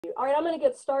All right, I'm going to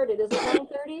get started. Is it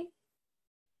 9:30?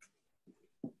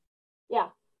 Yeah.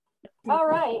 All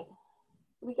right.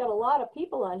 We got a lot of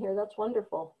people on here. That's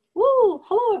wonderful. Woo!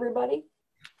 Hello, everybody.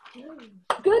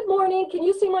 Good morning. Can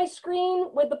you see my screen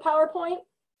with the PowerPoint?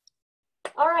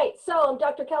 All right. So I'm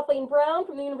Dr. Kathleen Brown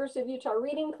from the University of Utah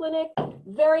Reading Clinic.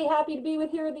 Very happy to be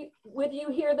with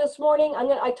you here this morning.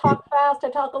 I talk fast.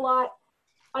 I talk a lot.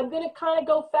 I'm going to kind of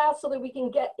go fast so that we can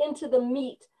get into the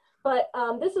meat. But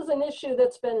this is an issue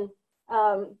that's been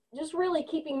just really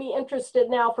keeping me interested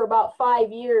now for about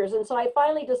 5 years. And so I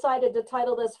finally decided to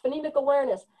title this Phonemic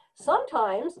Awareness,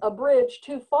 Sometimes a Bridge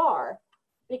Too Far,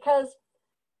 because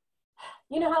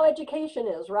you know how education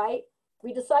is, right?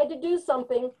 We decide to do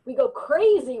something, we go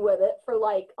crazy with it for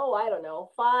like, oh, I don't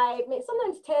know, 5, maybe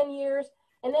sometimes 10 years,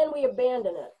 and then we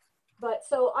abandon it. But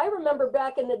so I remember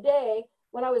back in the day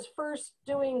when I was first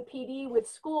doing PD with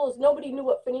schools, nobody knew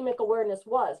what phonemic awareness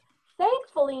was.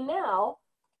 Thankfully now,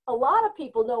 a lot of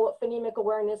people know what phonemic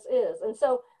awareness is. And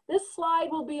so this slide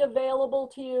will be available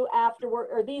to you afterward,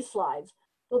 or these slides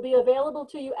will be available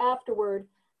to you afterward.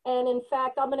 And in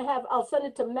fact, I'll send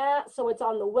it to Matt so it's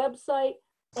on the website.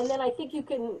 And then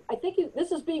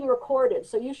this is being recorded,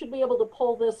 so you should be able to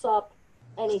pull this up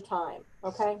anytime,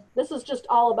 okay? This is just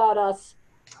all about us,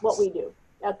 what we do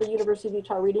at the University of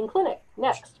Utah Reading Clinic.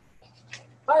 Next.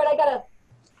 All right,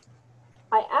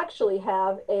 I actually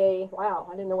have wow,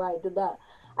 I didn't know why I did that.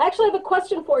 I actually have a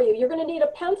question for you. You're gonna need a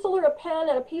pencil or a pen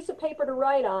and a piece of paper to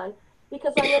write on,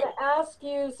 because I'm gonna ask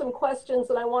you some questions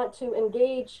that I want to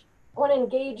engage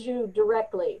you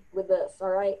directly with this, all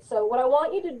right? So what I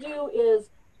want you to do is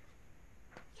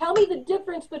tell me the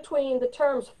difference between the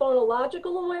terms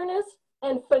phonological awareness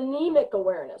and phonemic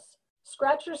awareness.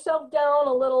 Scratch yourself down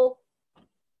a little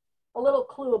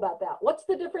clue about that. What's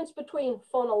the difference between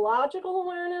phonological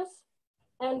awareness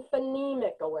and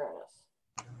phonemic awareness?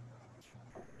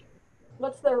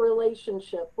 What's their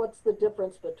relationship? What's the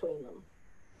difference between them?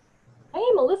 Hey,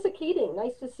 Melissa Keating,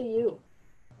 nice to see you.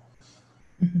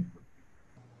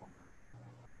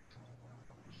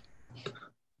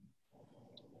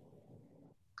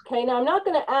 Okay, now I'm not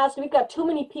going to ask, we've got too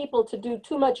many people to do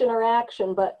too much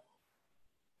interaction, but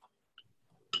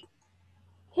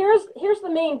here's the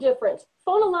main difference.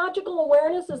 Phonological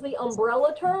awareness is the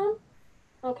umbrella term,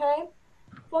 okay?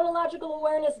 Phonological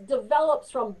awareness develops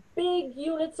from big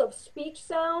units of speech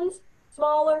sounds,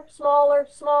 smaller, smaller,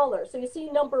 smaller. So you see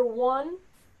number 1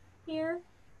 here?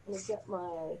 Let me get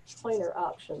my pointer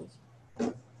options.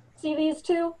 See these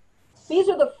two? These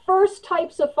are the first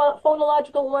types of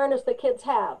phonological awareness that kids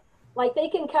have. Like they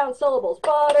can count syllables,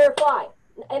 butterfly,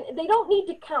 and they don't need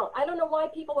to count. I don't know why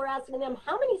people are asking them,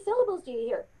 how many syllables do you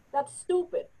hear? That's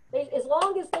stupid. As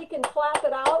long as they can clap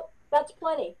it out, that's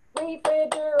plenty.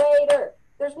 Refrigerator.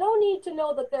 There's no need to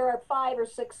know that there are 5 or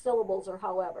 6 syllables or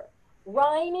however.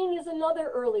 Rhyming is another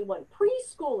early one.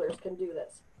 Preschoolers can do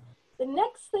this. The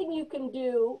next thing you can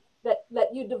do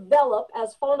that you develop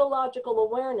as phonological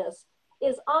awareness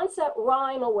is onset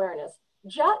rhyme awareness.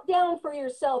 Jot down for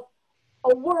yourself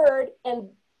a word and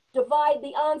divide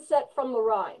the onset from the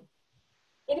rhyme.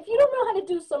 And if you don't know how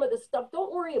to do some of this stuff,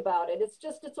 don't worry about it.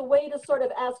 It's a way to sort of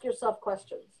ask yourself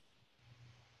questions.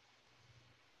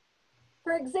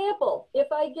 For example,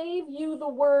 if I gave you the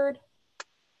word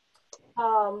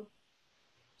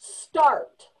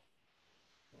start,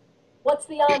 what's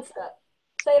the onset?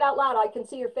 Say it out loud, I can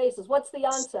see your faces. What's the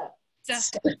onset?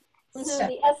 The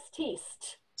ST.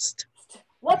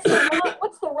 What's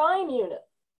the rhyme unit?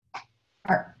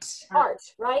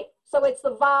 Art, right? So it's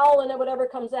the vowel and then whatever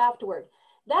comes afterward.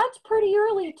 That's pretty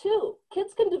early too.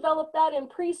 Kids can develop that in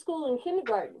preschool and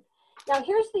kindergarten. Now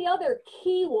here's the other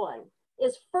key one,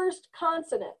 is first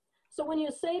consonant. So when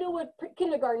you say to a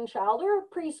kindergarten child or a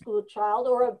preschool child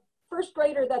or a first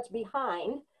grader that's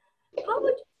behind,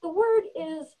 the word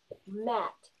is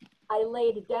mat. I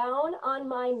laid down on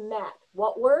my mat.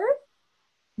 What word?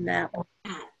 Mat.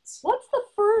 What's the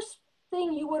first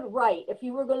thing you would write if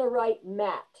you were going to write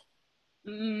mat?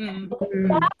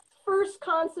 That's first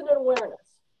consonant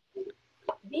awareness.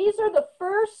 These are the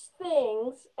first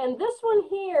things, and this one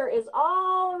here is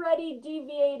already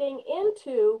deviating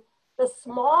into the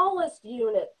smallest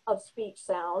unit of speech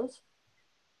sounds.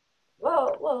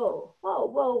 Whoa, whoa, whoa,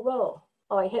 whoa, whoa.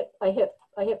 Oh, I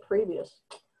hit previous.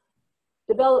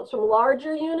 Develops from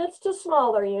larger units to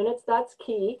smaller units. That's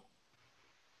key.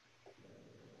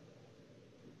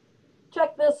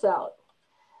 Check this out.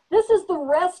 This is the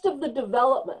rest of the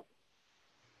development.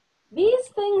 These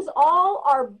things all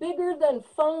are bigger than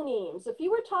phonemes. If you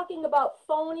were talking about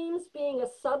phonemes being a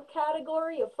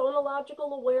subcategory of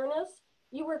phonological awareness,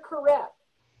 you were correct.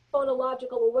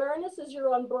 Phonological awareness is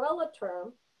your umbrella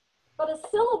term, But a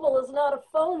syllable is not a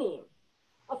phoneme.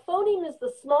 A phoneme is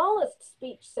the smallest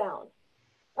speech sound.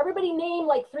 Everybody name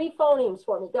like 3 phonemes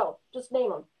for me. Go. Just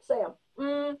name them. Say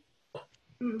them.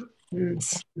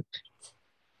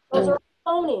 Those are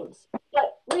phonemes.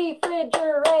 But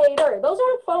refrigerator, those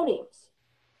aren't phonemes.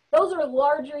 Those are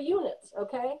larger units,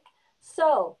 okay?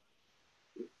 So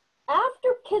after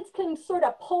kids can sort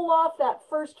of pull off that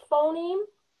first phoneme,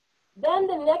 then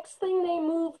the next thing they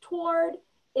move toward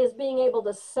is being able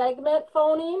to segment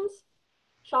phonemes,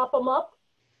 chop them up,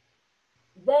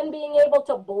 then being able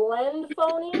to blend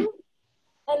phonemes.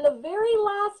 And the very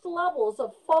last levels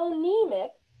of phonemic,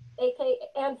 aka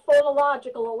and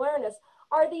phonological awareness,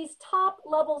 are these top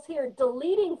levels here,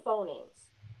 deleting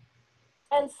phonemes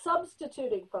and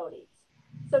substituting phonemes.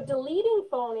 So deleting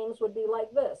phonemes would be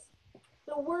like this.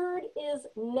 The word is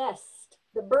nest.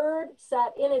 The bird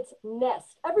sat in its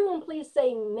nest. Everyone please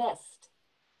say nest.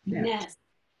 Nest.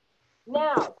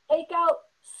 Now, take out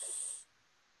s.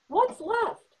 What's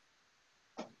left?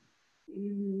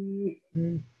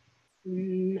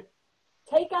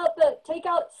 Take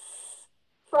out s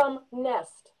from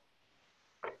nest.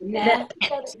 Net.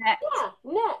 Yeah,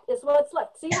 net is what's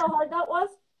left. See how hard that was?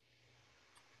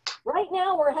 Right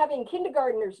now, we're having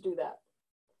kindergartners do that.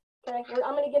 Okay,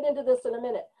 I'm going to get into this in a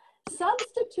minute.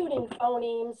 Substituting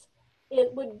phonemes,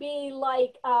 it would be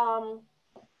like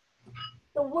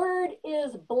the word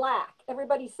is black.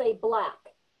 Everybody say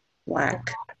black.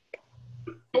 Black.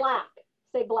 Black.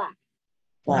 Say black.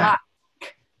 Black.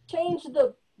 Change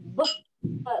the b.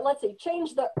 Let's see.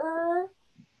 Change the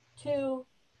to.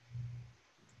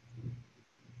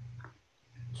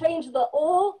 Change the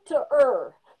o to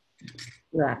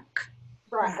Black.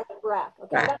 Brack. Okay, Brack.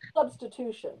 that's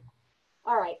substitution.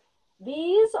 All right.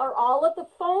 These are all at the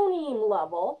phoneme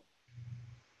level,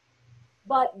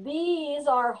 but these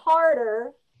are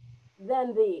harder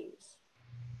than these.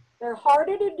 They're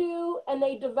harder to do and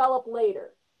they develop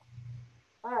later.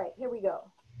 All right, here we go.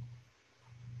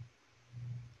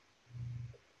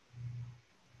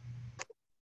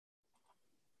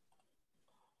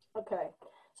 Okay,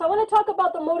 so I want to talk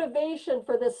about the motivation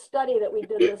for this study that we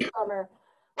did this summer.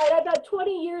 All right, I've got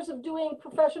 20 years of doing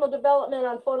professional development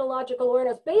on phonological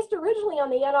awareness, based originally on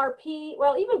the NRP,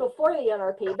 well, even before the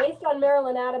NRP, based on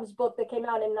Marilyn Adams' book that came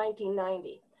out in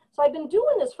 1990. So I've been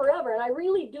doing this forever, and I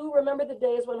really do remember the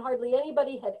days when hardly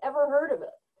anybody had ever heard of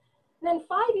it. And then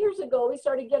 5 years ago, we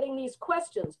started getting these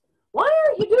questions. Why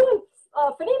aren't you doing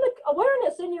phonemic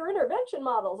awareness in your intervention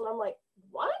models? And I'm like,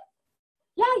 what?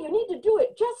 Yeah, you need to do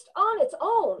it just on its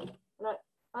own. And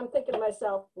I'm thinking to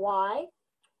myself, why?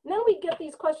 And then we get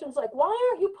these questions like, why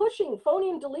aren't you pushing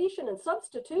phoneme deletion and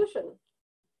substitution?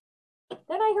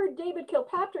 Then I heard David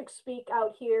Kilpatrick speak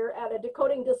out here at a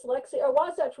Decoding Dyslexia, or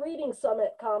Wasatch Reading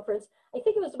Summit conference. I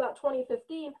think it was about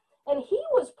 2015. And he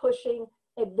was pushing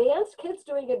advanced kids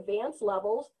doing advanced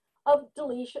levels of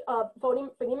deletion, of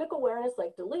phonemic awareness,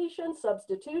 like deletion,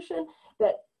 substitution,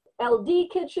 that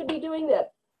LD kids should be doing,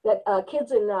 that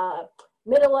kids in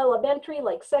middle elementary,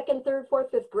 like 2nd, 3rd, 4th,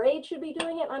 5th grade should be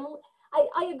doing it.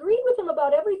 I agreed with him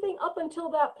about everything up until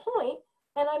that point,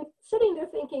 and I'm sitting there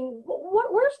thinking,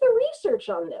 where's the research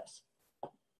on this?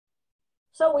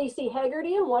 So we see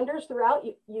Haggerty and Wonders throughout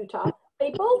Utah.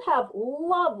 They both have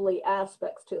lovely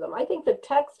aspects to them. I think the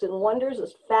text in Wonders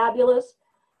is fabulous.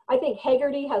 I think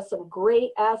Haggerty has some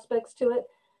great aspects to it.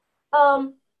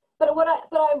 But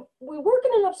we work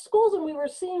in enough schools, and we were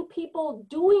seeing people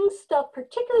doing stuff,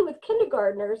 particularly with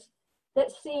kindergartners,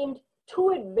 that seemed too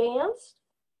advanced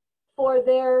for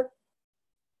their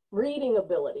reading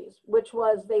abilities, which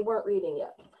was they weren't reading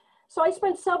yet. So I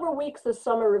spent several weeks this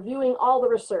summer reviewing all the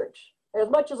research, as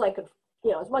much as I could,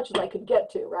 as much as I could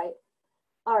get to, right?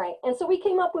 All right, and so we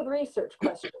came up with research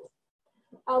questions.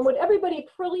 Would everybody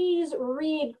please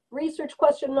read research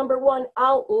question number 1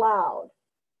 out loud?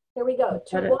 Here we go.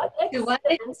 To what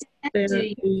extent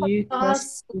do Utah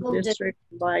School District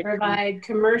provide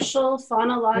commercial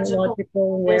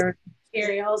phonological awareness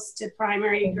materials to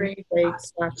primary grade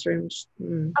classrooms?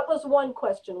 That was one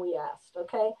question we asked,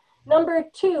 okay? Number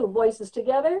 2, voices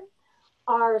together.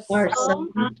 Are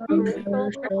some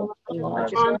commercial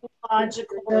phonological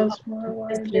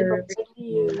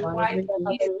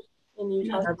in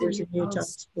Utah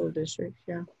School District,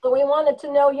 yeah. So we wanted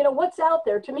to know, what's out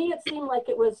there. To me, it seemed like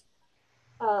it was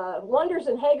Wonders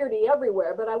and Haggerty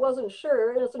everywhere, but I wasn't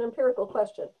sure. It was an empirical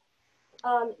question.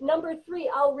 Number 3,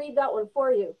 I'll read that one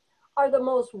for you. Are the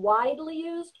most widely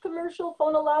used commercial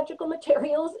phonological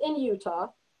materials in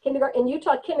Utah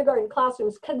kindergarten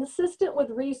classrooms consistent with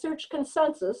research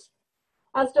consensus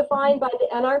as defined by the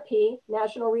NRP,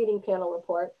 National Reading Panel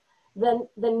Report, the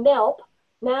NELP,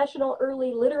 National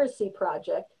Early Literacy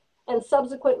Project, and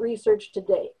subsequent research to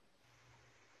date.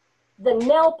 The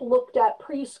NELP looked at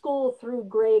preschool through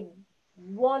grade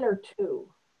 1 or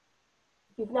 2.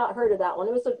 If you've not heard of that one,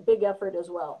 it was a big effort as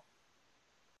well.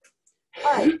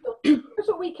 All right, so here's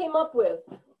what we came up with.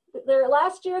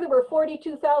 Last year, there were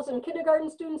 42,000 kindergarten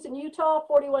students in Utah,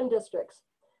 41 districts.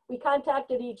 We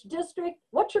contacted each district.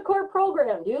 What's your core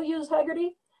program? Do you use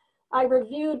Heggerty? I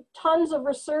reviewed tons of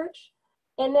research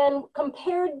and then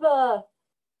compared the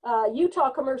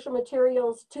Utah commercial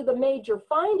materials to the major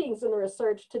findings in the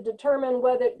research to determine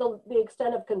whether the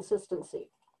extent of consistency.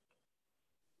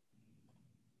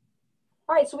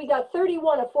 All right, so we got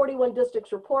 31 of 41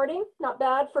 districts reporting. Not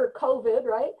bad for COVID,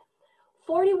 right?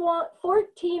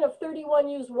 14 of 31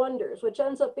 use Wonders, which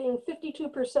ends up being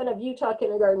 52% of Utah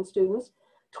kindergarten students.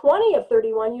 20 of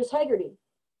 31 use Heggerty,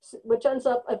 which ends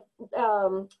up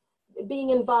being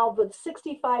involved with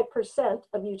 65%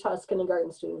 of Utah's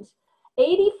kindergarten students.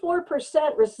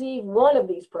 84% receive one of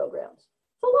these programs.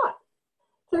 It's a lot.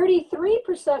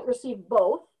 33% receive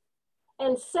both,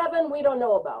 and 7 we don't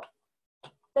know about.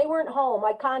 They weren't home.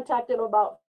 I contacted them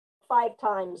about 5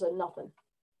 times and nothing.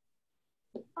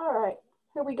 All right,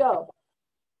 here we go.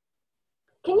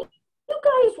 Can you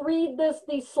guys read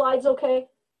these slides okay?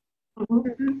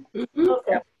 Mm-hmm.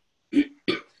 Okay.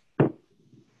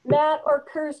 Matt or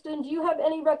Kirsten, do you have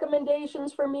any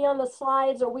recommendations for me on the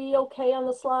slides? Are we okay on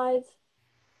the slides?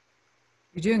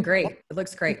 You're doing great. It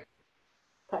looks great.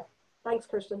 Okay, thanks,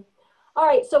 Kirsten. All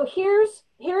right, so here's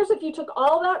if you took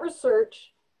all that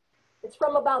research, it's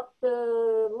from about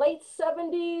the late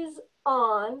 70s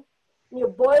on, and you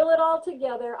boil it all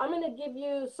together. I'm going to give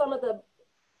you some of the,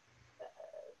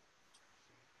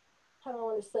 how do I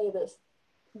want to say this,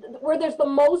 where there's the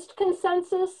most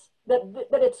consensus that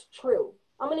it's true.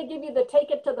 I'm going to give you the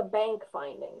take it to the bank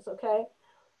findings, okay?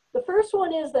 The first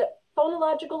one is that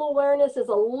phonological awareness is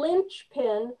a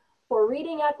linchpin for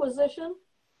reading acquisition.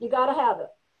 You got to have it.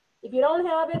 If you don't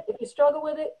have it, if you struggle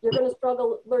with it, you're going to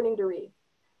struggle learning to read.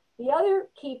 The other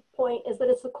key point is that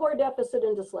it's the core deficit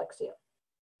in dyslexia.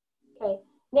 Okay,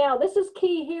 now this is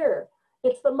key here.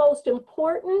 It's the most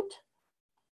important.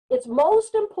 It's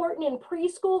most important in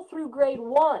preschool through grade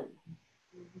 1.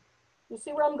 You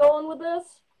see where I'm going with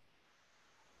this?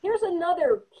 Here's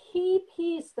another key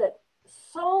piece that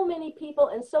so many people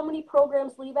and so many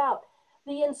programs leave out.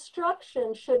 The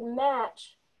instruction should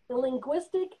match the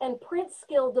linguistic and print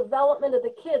skill development of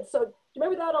the kids. So do you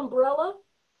remember that umbrella?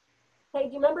 Hey,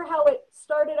 do you remember how it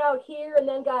started out here and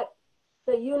then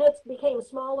the units became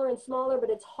smaller and smaller, but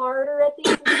it's harder at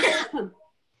these levels?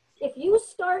 If you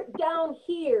start down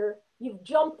here, you've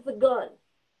jumped the gun.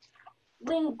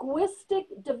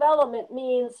 Linguistic development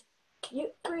means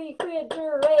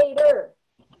refrigerator.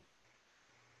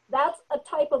 That's a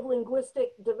type of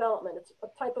linguistic development. It's a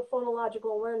type of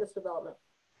phonological awareness development.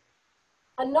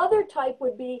 Another type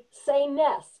would be say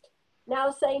nest.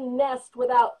 Now say nest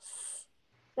without s.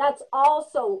 That's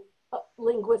also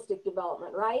linguistic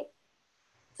development, right?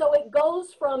 So it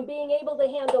goes from being able to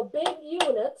handle big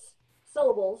units,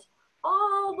 syllables,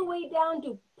 all the way down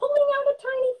to pulling out a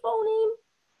tiny phoneme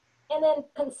and then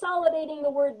consolidating the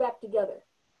word back together.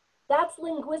 That's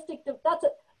linguistic,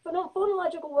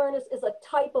 phonological awareness is a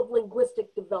type of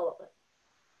linguistic development.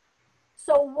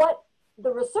 So what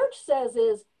the research says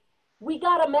is we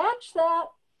got to match that.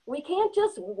 We can't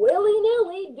just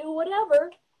willy-nilly do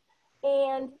whatever.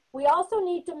 And we also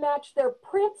need to match their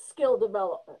print skill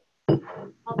development.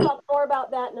 I'll talk more about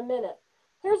that in a minute.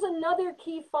 Here's another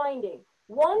key finding.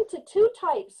 1 to 2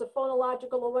 types of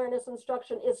phonological awareness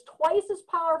instruction is twice as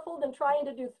powerful than trying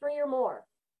to do 3 or more.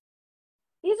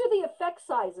 These are the effect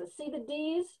sizes. See the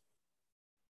D's?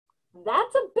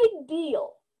 That's a big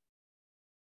deal.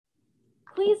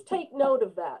 Please take note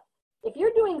of that. If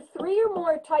you're doing 3 or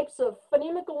more types of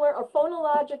phonemic or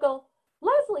phonological,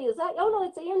 Leslie, is that? Oh no,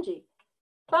 it's Angie.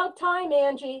 About time,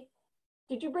 Angie.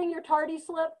 Did you bring your tardy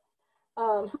slip?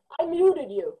 I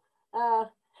muted you.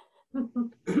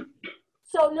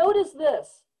 So notice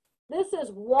this. This is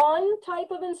 1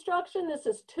 type of instruction. This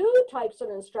is 2 types of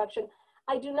instruction.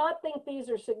 I do not think these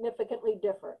are significantly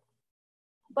different,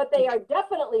 but they are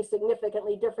definitely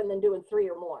significantly different than doing 3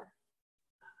 or more.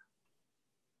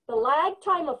 The lag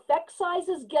time effect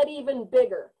sizes get even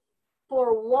bigger.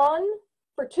 For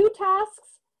 2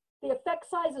 tasks, the effect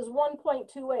size is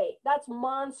 1.28. That's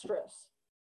monstrous.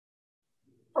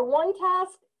 For 1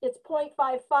 task, it's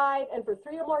 0.55, and for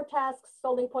 3 or more tasks, it's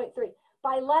only 0.3.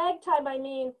 By lag time, I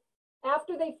mean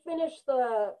after they finished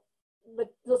the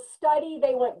study,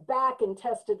 they went back and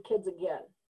tested kids again.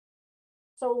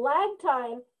 So lag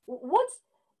time,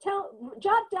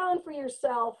 jot down for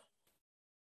yourself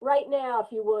right now,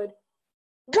 if you would,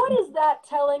 What is that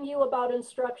telling you about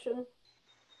instruction?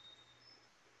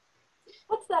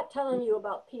 What's that telling you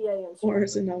about PA instruction? More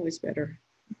isn't always better.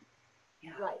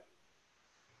 Yeah. Right.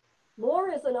 More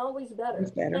isn't always better.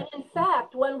 It's better. And in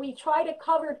fact, when we try to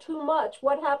cover too much,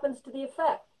 what happens to the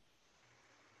effect?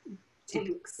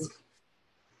 Tanks.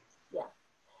 Yeah.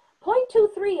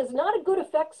 0.23 is not a good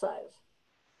effect size.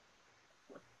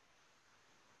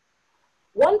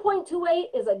 1.28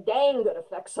 is a dang good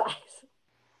effect size.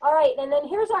 All right, and then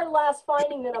here's our last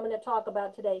finding that I'm going to talk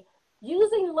about today.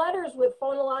 Using letters with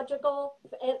phonological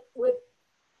and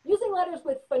using letters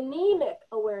with phonemic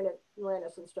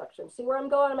awareness instruction. See where I'm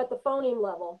going? I'm at the phoneme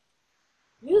level.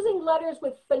 Using letters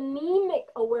with phonemic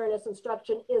awareness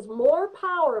instruction is more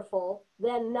powerful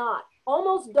than not,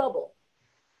 almost double.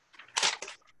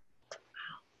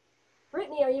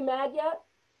 Brittany, are you mad yet?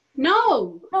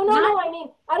 No. No,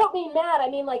 I don't mean mad. I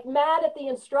mean like mad at the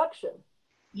instruction.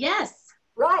 Yes.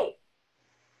 Right.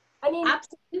 I mean,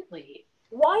 absolutely.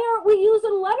 Why aren't we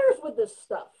using letters with this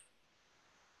stuff?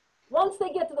 Once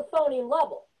they get to the phoneme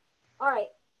level. All right.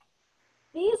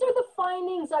 These are the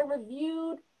findings I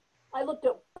reviewed. I looked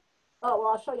at, oh, well,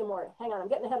 I'll show you more. Hang on, I'm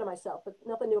getting ahead of myself, but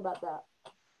nothing new about that.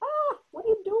 Ah, what are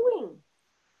you doing?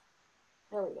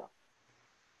 There we go.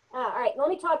 All right,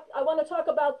 I want to talk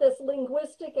about this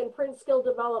linguistic and print skill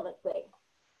development thing.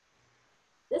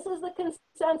 This is the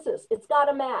consensus. It's got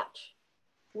to match.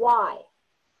 Why?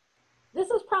 This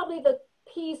is probably the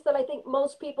piece that I think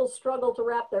most people struggle to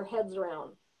wrap their heads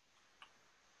around.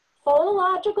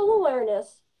 Phonological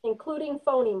awareness, including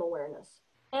phoneme awareness,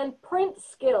 and print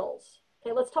skills.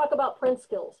 Okay, let's talk about print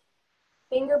skills.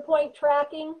 Finger point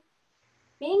tracking,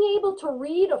 being able to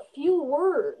read a few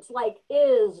words like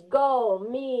is, go,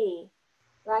 me,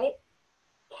 right?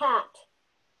 Cat.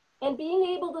 And being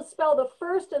able to spell the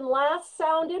first and last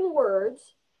sound in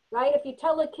words, right? If you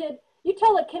tell a kid,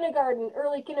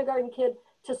 early kindergarten kid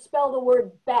to spell the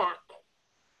word back,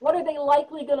 what are they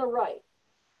likely going to write?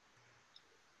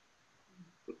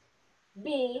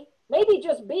 B, maybe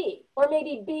just B, or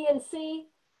maybe B and C,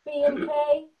 B and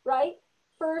K, right?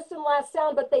 First and last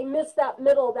sound, but they miss that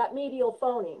medial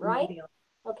phoneme, right?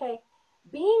 Okay.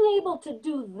 Being able to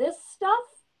do this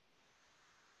stuff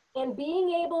and being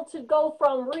able to go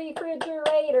from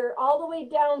refrigerator all the way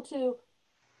down to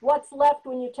what's left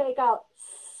when you take out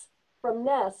S from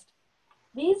nest.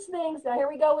 These things, now here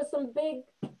we go with some big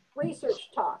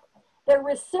research talk. They're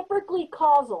reciprocally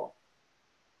causal,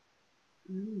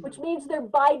 which means they're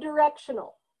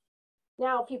bidirectional.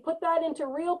 Now, if you put that into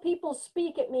real people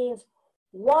speak, it means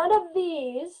one of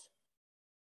these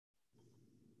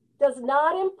does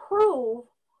not improve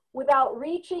without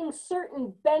reaching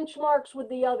certain benchmarks with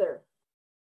the other.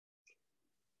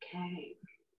 Okay.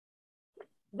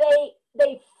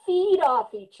 They feed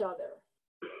off each other.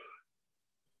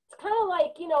 It's kind of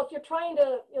like, if you're trying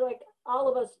to, like all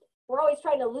of us, we're always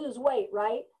trying to lose weight,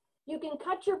 right? You can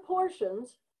cut your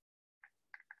portions.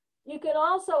 You can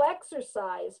also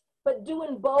exercise, but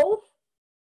doing both,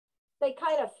 they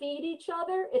kind of feed each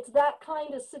other. It's that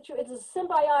kind of situation. It's a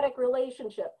symbiotic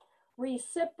relationship.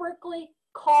 Reciprocally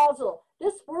causal.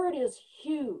 This word is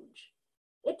huge.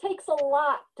 It takes a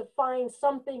lot to find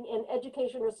something in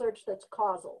education research that's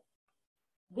causal.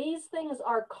 These things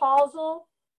are causal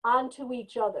onto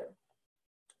each other.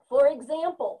 For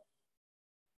example,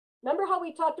 remember how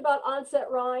we talked about onset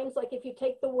rhymes? Like if you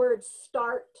take the word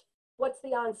start, what's the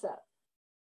onset?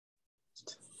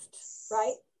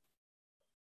 Right?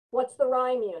 What's the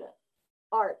rhyme unit?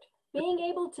 Art. Being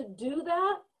able to do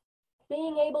that,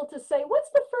 being able to say,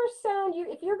 what's the first sound,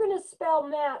 if you're going to spell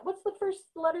Matt, what's the first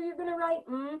letter you're going to write?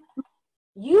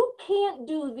 You can't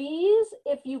do these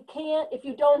if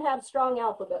you don't have strong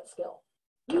alphabet skill.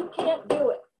 You can't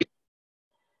do it.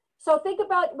 So think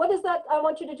about, what is that? I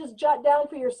want you to just jot down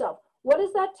for yourself. What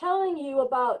is that telling you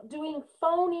about doing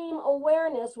phoneme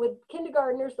awareness with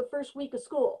kindergartners the first week of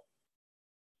school?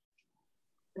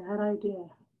 Bad idea.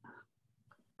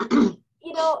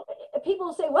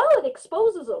 People say, well, it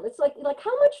exposes them. It's like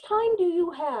how much time do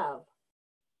you have?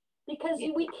 Because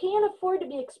we can't afford to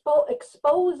be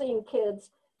exposing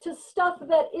kids to stuff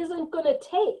that isn't going to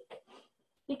take.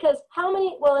 Because how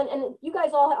many, and you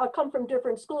guys all come from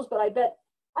different schools, but I bet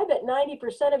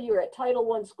 90% of you are at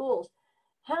Title I schools.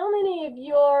 How many of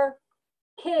your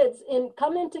kids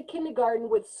come into kindergarten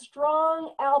with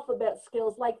strong alphabet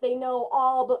skills, like they know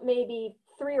all but maybe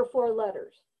 3 or 4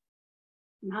 letters?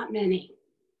 Not many.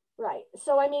 Right.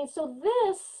 So, so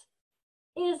this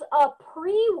is a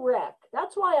prereq.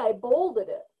 That's why I bolded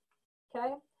it.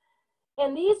 Okay.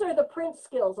 And these are the print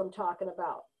skills I'm talking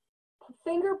about.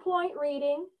 Finger point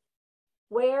reading.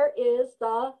 Where is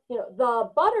the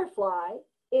butterfly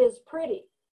is pretty.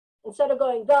 instead of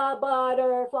going the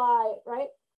butterfly, right?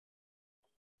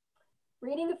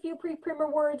 Reading a few pre-primer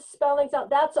words, spellings out,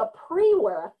 that's a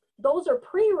prereq. Those are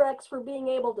prereqs for being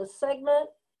able to segment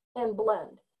and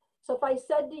blend. So if I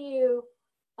said to you,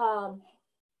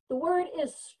 the word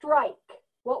is strike.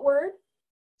 What word?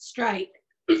 Strike.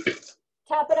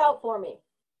 Tap it out for me.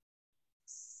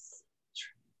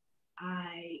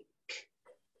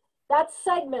 That's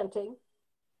segmenting.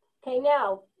 Okay,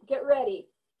 now get ready.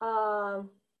 I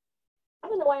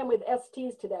don't know why I'm with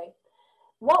STs today.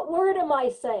 What word am I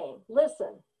saying?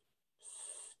 Listen.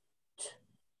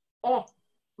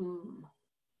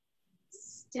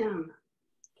 Stem.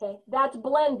 Okay, that's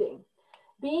blending.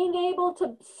 Being able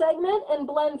to segment and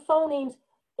blend phonemes,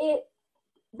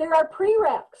 there are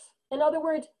prereqs. In other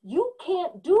words, you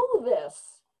can't do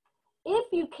this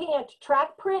if you can't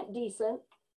track print decent,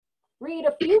 read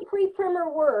a few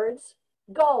pre-primer words,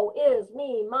 go, is,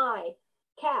 me, my,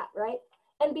 cat, right?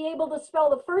 And be able to spell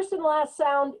the first and last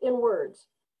sound in words.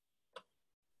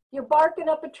 You're barking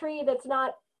up a tree that's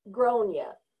not grown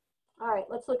yet. All right,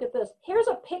 let's look at this. Here's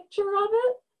a picture of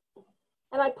it.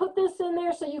 And I put this in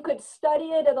there so you could study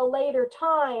it at a later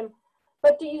time.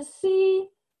 But do you see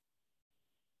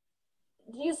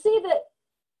that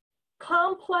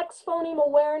complex phoneme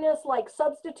awareness like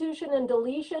substitution and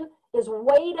deletion is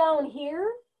way down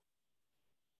here?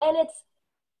 And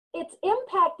it's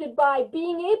impacted by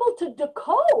being able to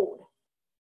decode.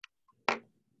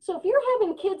 So if you're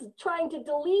having kids trying to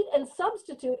delete and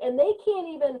substitute and they can't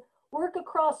even work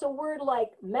across a word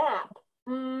like map,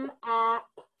 app,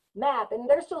 map, and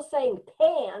they're still saying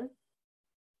pan,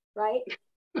 right?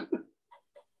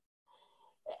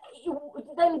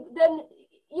 then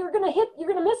you're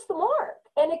gonna miss the mark,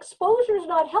 and exposure is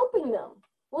not helping them.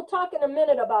 We'll talk in a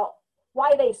minute about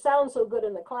why they sound so good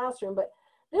in the classroom, but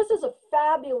this is a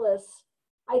fabulous,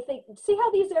 I think, see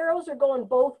how these arrows are going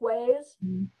both ways?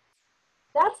 Mm-hmm.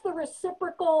 That's the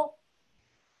reciprocal,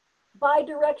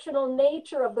 bidirectional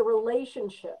nature of the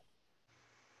relationship.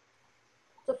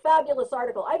 It's a fabulous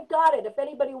article. I've got it. If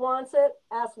anybody wants it,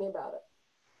 ask me about it.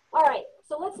 All right,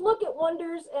 so let's look at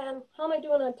wonders, and how am I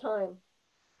doing on time?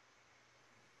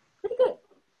 Pretty good.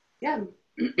 Yeah.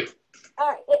 All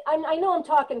right, I know I'm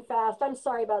talking fast. I'm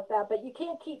sorry about that, but you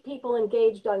can't keep people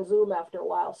engaged on Zoom after a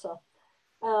while. So,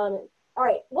 all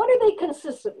right, what are they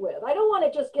consistent with? I don't want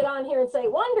to just get on here and say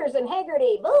wonders and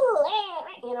Haggerty.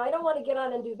 You know, I don't want to get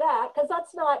on and do that because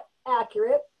that's not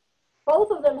accurate.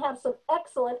 Both of them have some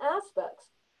excellent aspects.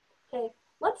 Okay,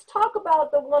 let's talk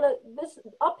about the one of this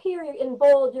up here in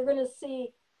bold. You're going to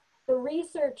see the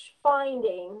research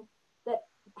finding that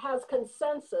has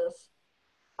consensus.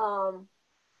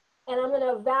 And I'm going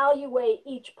to evaluate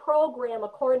each program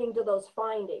according to those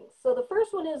findings. So the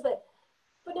first one is that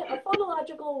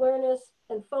phonological awareness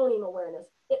and phoneme awareness,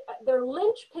 they're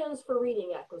linchpins for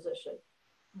reading acquisition.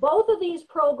 Both of these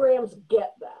programs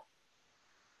get that.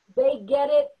 They get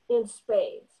it in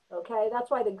spades, okay?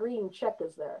 That's why the green check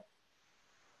is there.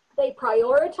 They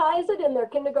prioritize it in their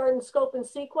kindergarten scope and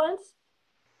sequence.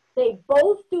 They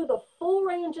both do the full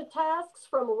range of tasks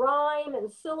from rhyme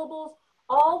and syllables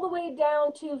all the way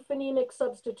down to phonemic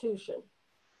substitution.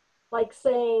 Like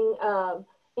saying,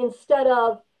 instead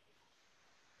of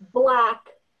black,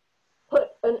 put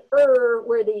an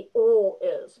where the O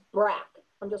is, brack.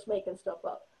 I'm just making stuff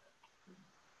up.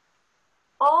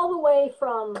 All the way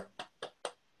from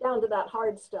down to that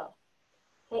hard stuff.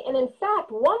 Okay? And in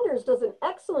fact, Wonders does an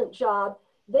excellent job.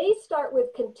 They start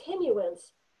with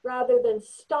continuance rather than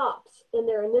stops in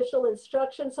their initial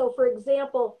instruction. So for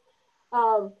example,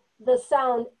 the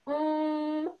sound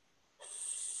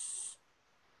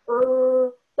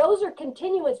those are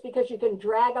continuance because you can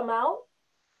drag them out,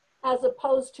 as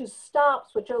opposed to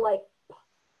stops, which are like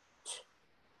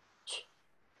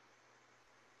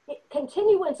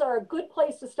continuance are a good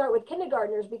place to start with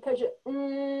kindergartners because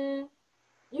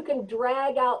you can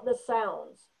drag out the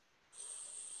sounds,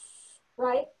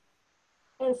 right?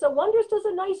 And so Wonders does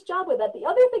a nice job with that. The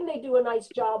other thing they do a nice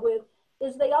job with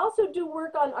is they also do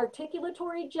work on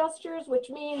articulatory gestures, which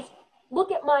means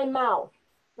look at my mouth,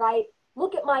 right?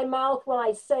 Look at my mouth when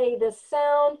I say this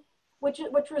sound, which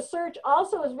research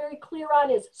also is very clear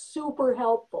on is super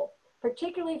helpful,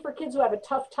 particularly for kids who have a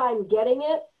tough time getting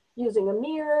it, using a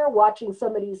mirror, watching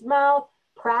somebody's mouth,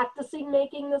 practicing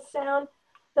making the sound.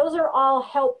 Those are all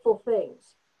helpful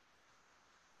things.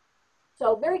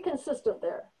 So very consistent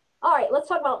there. All right, let's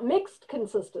talk about mixed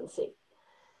consistency.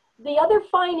 The other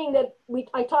finding that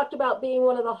I talked about being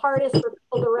one of the hardest for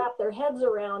people to wrap their heads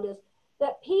around is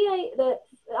that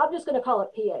I'm just going to call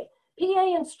it PA.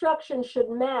 PA instruction should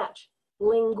match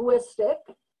linguistic,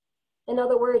 in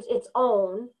other words, its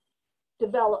own,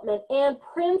 development and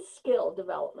print skill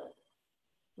development.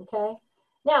 Okay.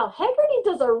 Now, Hegarty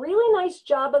does a really nice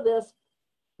job of this,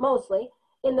 mostly.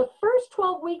 In the first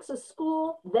 12 weeks of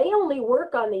school, they only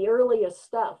work on the earliest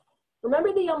stuff.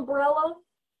 Remember the umbrella?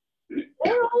 They're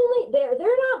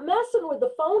not messing with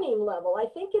the phoneme level. I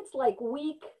think it's like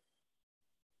week,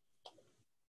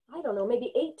 I don't know,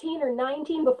 maybe 18 or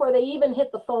 19 before they even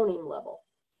hit the phoneme level.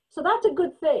 So that's a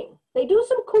good thing. They do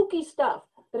some kooky stuff,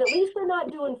 but at least they're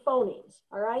not doing phonemes,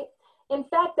 all right? In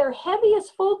fact, their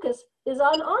heaviest focus is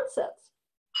on onsets,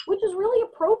 which is really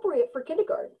appropriate for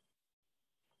kindergarten.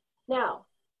 Now,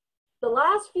 the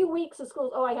last few weeks of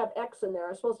school, oh, I have X in there.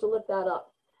 I'm supposed to lift that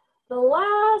up. The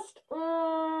last,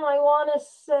 I want to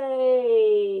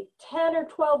say 10 or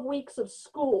 12 weeks of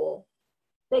school,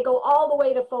 they go all the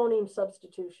way to phoneme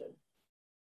substitution.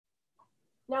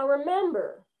 Now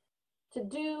remember to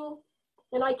do,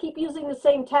 and I keep using the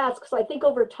same task because I think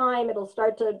over time it'll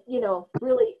start to,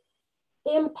 really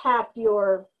impact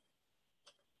your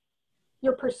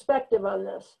perspective on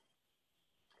this.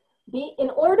 In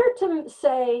order to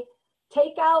say,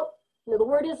 take out, the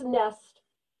word is nest,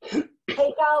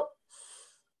 take out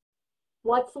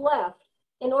what's left.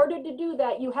 In order to do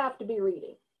that, you have to be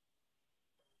reading.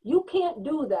 You can't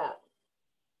do that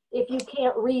if you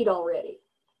can't read already.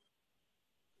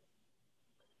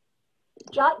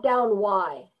 Jot down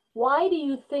why. Why do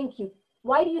you think you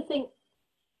really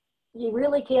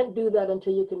can't do that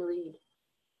until you can read?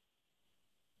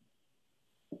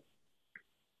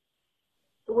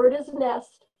 The word is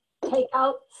nest. Take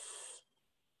out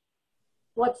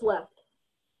what's left.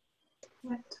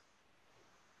 What?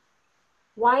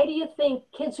 Why do you think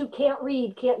kids who can't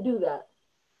read can't do that?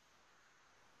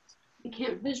 They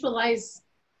can't visualize.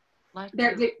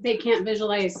 They can't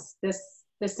visualize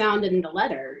the sound in the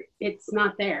letter. It's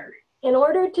not there. In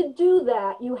order to do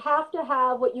that, you have to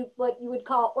have what you would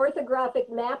call orthographic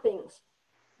mappings.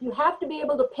 You have to be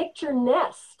able to picture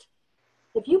nest.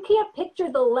 If you can't picture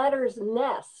the letters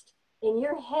nest in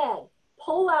your head,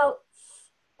 pull out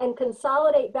and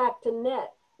consolidate back to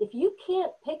net. If you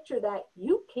can't picture that,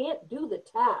 you can't do the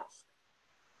task.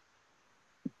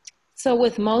 So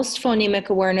with most phonemic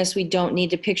awareness, we don't need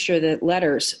to picture the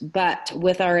letters, but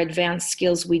with our advanced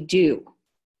skills, we do.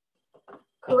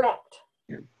 Correct.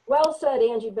 Yeah. Well said,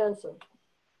 Angie Benson.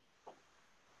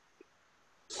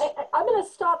 I'm going to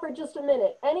stop for just a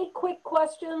minute. Any quick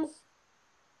questions?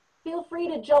 Feel free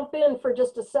to jump in for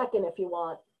just a second if you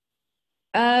want.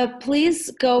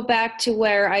 Please go back to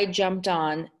where I jumped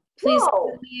on. Please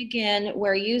tell me again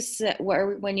where you said,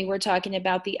 when you were talking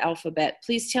about the alphabet.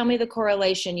 Please tell me the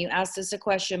correlation. You asked us a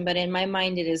question, but in my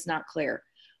mind it is not clear.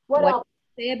 What did you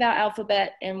say about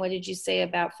alphabet, and what did you say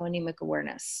about phonemic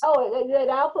awareness? Oh,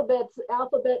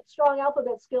 that strong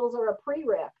alphabet skills are a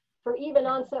prereq for even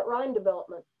onset rhyme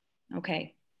development.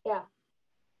 Okay. Yeah.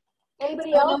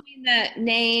 Anybody else? Knowing the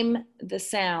name, the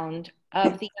sound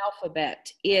of the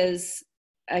alphabet is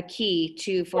a key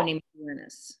to phonemic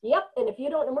awareness. Yep, and if you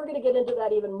don't, and we're going to get into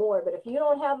that even more, but if you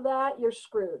don't have that, you're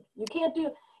screwed. You can't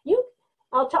do,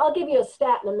 I'll give you a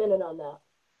stat in a minute on that.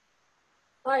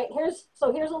 All right, here's a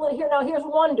little, here's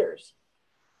wonders.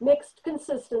 Mixed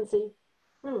consistency.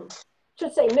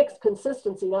 Should say mixed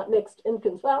consistency, not mixed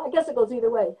inconsistency. Well, I guess it goes either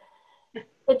way.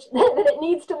 It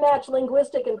needs to match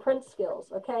linguistic and print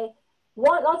skills, okay?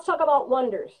 Let's talk about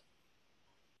wonders.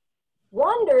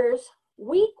 Wonders,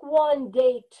 week 1,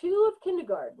 day 2 of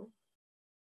kindergarten,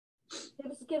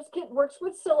 works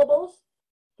with syllables,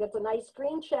 gets a nice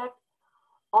screen check,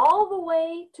 all the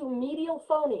way to medial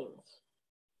phonemes.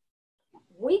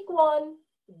 Week 1,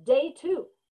 day 2.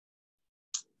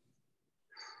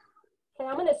 Okay,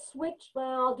 I'm going to switch.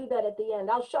 Well, I'll do that at the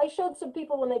end. I showed some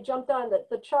people when they jumped on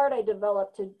the chart I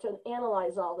developed to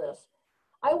analyze all this.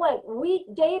 I went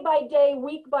day by day,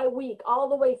 week by week, all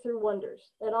the way through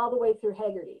Wonders and all the way through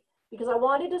Hegarty, because I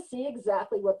wanted to see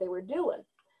exactly what they were doing.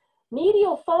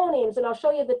 Medial phonemes, and I'll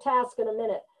show you the task in a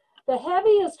minute. The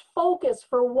heaviest focus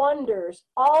for Wonders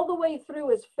all the way through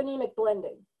is phonemic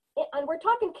blending. And we're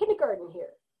talking kindergarten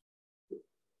here. It's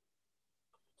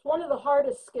one of the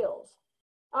hardest skills.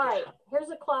 All right, here's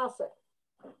a classic.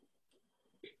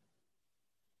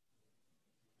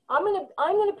 I'm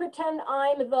gonna pretend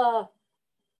I'm the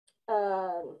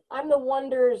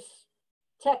Wonders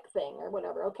tech thing or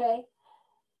whatever, okay?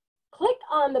 Click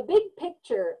on the big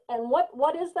picture, and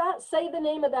what is that? Say the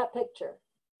name of that picture.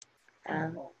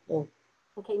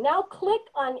 Okay, now click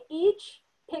on each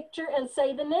picture and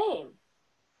say the name.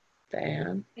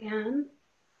 Fan. Fan.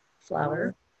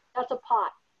 Flower. That's a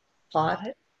pot.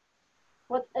 Pot.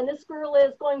 And this girl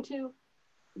is going to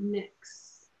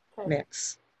mix. Okay.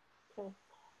 Mix. Okay.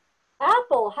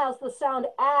 Apple has the sound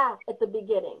ah at the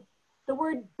beginning. The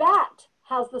word bat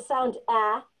has the sound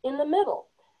ah in the middle.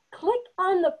 Click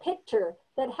on the picture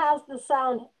that has the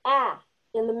sound ah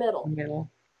in the middle. Middle.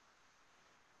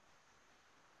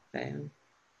 Fan.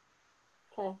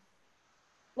 Okay.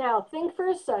 Now think for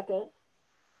a second.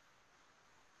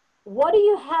 What do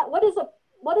you have? What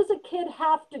does a kid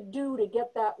have to do to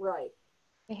get that right?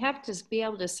 They have to be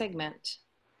able to segment.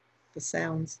 The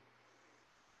sounds.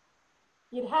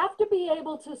 You'd have to be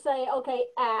able to say, okay,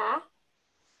 ah.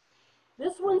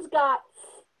 This one's got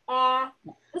ah.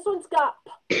 This one's got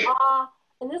ah.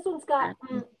 And this one's got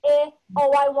eh.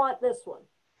 Oh, I want this one.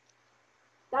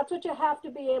 That's what you have to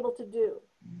be able to do.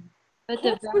 But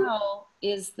the vowel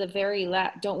is the very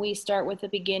last. Don't we start with the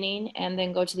beginning and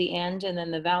then go to the end? And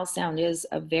then the vowel sound is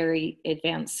a very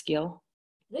advanced skill.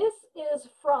 This is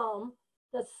from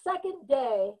the second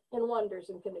day in Wonders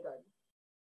in kindergarten.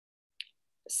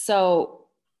 So,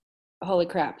 holy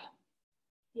crap.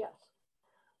 Yes.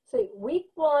 See, week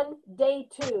 1, day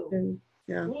 2,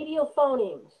 Yeah. medial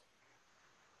phonemes.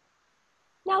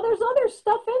 Now, there's other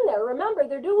stuff in there. Remember,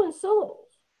 they're doing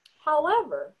syllables.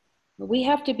 However, We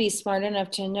have to be smart enough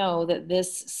to know that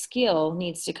this skill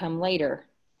needs to come later.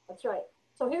 that's right.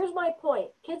 So here's my point.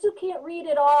 Kids who can't read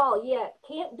at all yet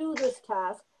can't do this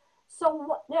task.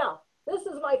 So now, this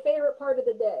is my favorite part of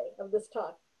the day of this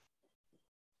talk.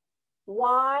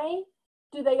 Why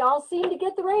do they all seem to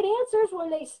get the right answers when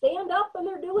they stand up and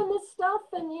they're doing this stuff?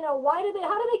 And, you know, how do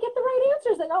they get the right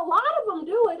answers? And a lot of them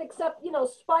do it, except, you know,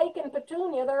 Spike and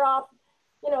Petunia, they're off,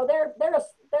 you know, they're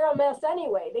a mess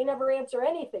anyway. They never answer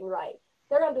anything right.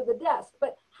 They're under the desk.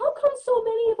 But how come so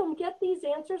many of them get these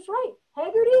answers right?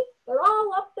 Haggerty, they're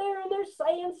all up there and they're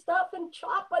saying stuff and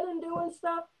chopping and doing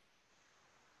stuff.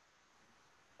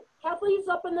 Kathleen's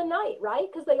up in the night, right?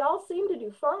 Because they all seem to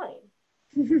do fine.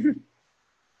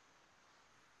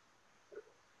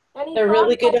 They're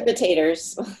really good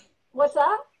imitators. What's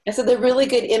that? I said they're really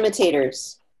good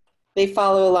imitators. They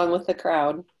follow along with the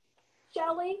crowd.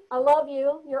 Shelly, I love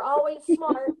you. You're always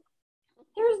smart.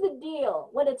 Here's the deal.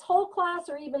 When it's whole class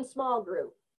or even small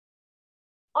group,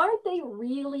 aren't they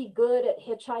really good at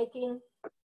hitchhiking,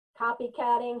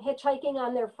 copycatting, hitchhiking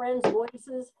on their friends'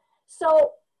 voices?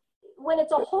 So when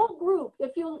it's a whole group,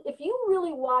 if you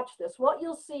really watch this, what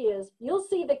you'll see is you'll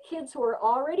see the kids who are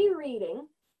already reading.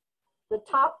 The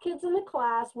top kids in the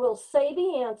class will say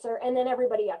the answer, and then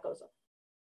everybody echoes them.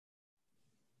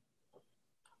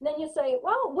 Then you say,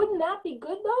 well, wouldn't that be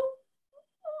good though?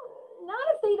 Not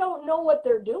if they don't know what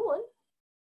they're doing.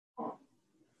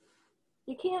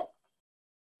 You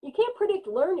can't predict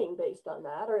learning based on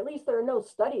that, or at least there are no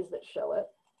studies that show it.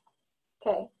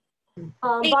 Okay.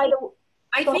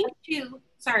 I think too,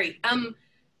 sorry.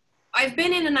 I've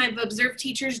been in and I've observed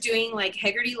teachers doing like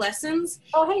Haggerty lessons.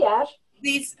 Oh, hey, Ash.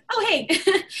 These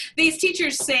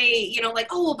teachers say, you know, like,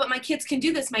 oh, but my kids can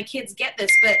do this, my kids get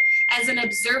this. But as an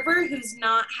observer who's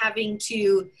not having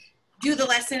to do the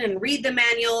lesson and read the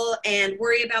manual and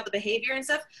worry about the behavior and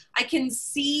stuff, I can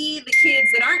see the kids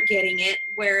that aren't getting it,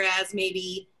 whereas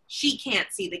maybe she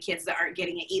can't see the kids that aren't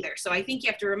getting it either. So I think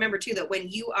you have to remember too that when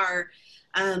you are,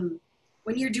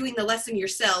 when you're doing the lesson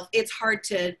yourself, it's hard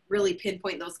to really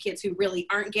pinpoint those kids who really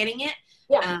aren't getting it.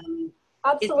 Yeah,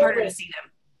 absolutely. It's harder to see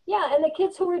them. Yeah, and the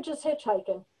kids who are just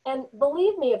hitchhiking. And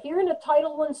believe me, if you're in a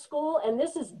Title I school and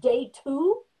this is day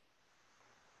 2,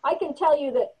 I can tell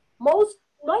you that most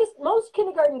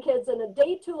kindergarten kids in a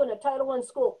day 2 in a Title I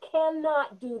school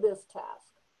cannot do this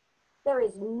task. There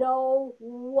is no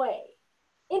way.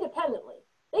 Independently.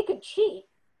 They could cheat,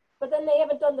 but then they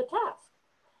haven't done the task.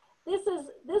 This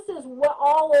is what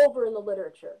all over in the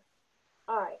literature.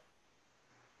 All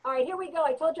right, here we go.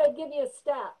 I told you I'd give you a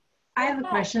stat. I have a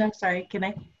question. I'm sorry. Can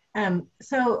I?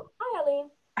 So. Hi, Eileen.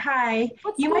 Hi.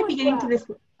 You might be getting to this.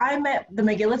 I'm at the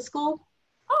McGillis School.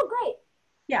 Oh, great.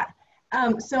 Yeah.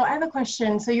 So I have a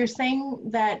question. So you're saying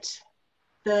that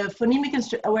the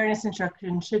phonemic awareness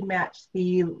instruction should match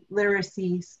the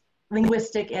literacy,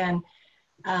 linguistic, and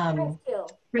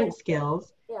print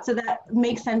skills. Yeah. So that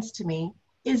makes sense to me.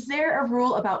 Is there a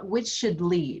rule about which should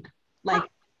lead? Like,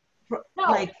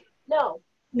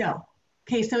 No.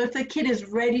 Okay, so if the kid is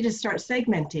ready to start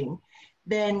segmenting,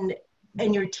 then,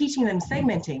 and you're teaching them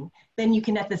segmenting, then you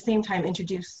can at the same time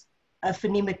introduce a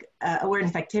phonemic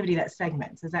awareness activity that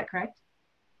segments. Is that correct?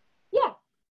 Yeah.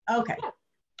 Okay.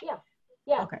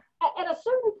 Yeah. Okay. At a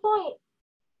certain point,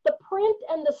 the print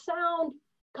and the sound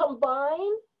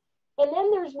combine, and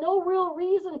then there's no real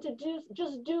reason to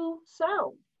just do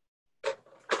sound.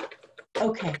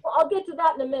 Okay. Well, I'll get to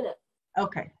that in a minute.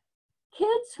 Okay.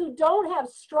 Kids who don't have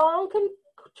strong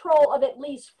control of at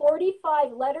least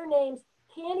 45 letter names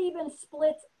can't even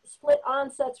split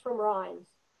onsets from rhymes.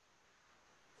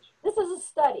 This is a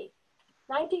study,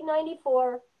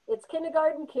 1994. It's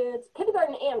kindergarten kids,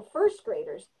 kindergarten and first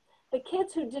graders, the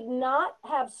kids who did not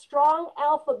have strong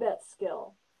alphabet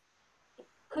skill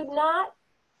could not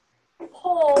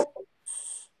pull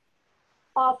s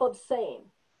off of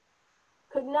same,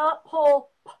 could not pull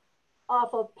p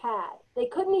off of pad. They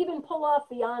couldn't even pull off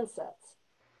the onsets.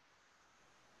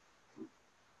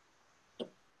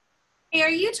 Hey, are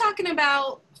you talking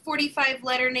about 45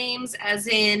 letter names as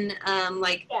in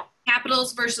like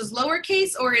capitals versus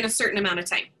lowercase, or in a certain amount of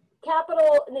time?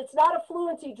 Capital, and it's not a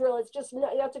fluency drill. It's just,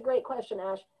 that's a great question,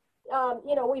 Ash.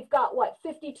 You know, we've got what,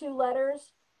 52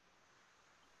 letters?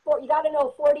 You got to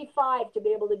know 45 to be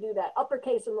able to do that,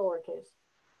 uppercase and lowercase.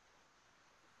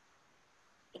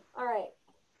 All right.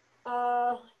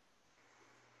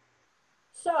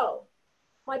 So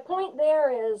my point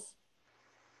there is,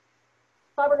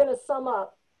 if I were going to sum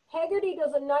up, Haggerty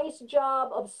does a nice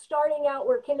job of starting out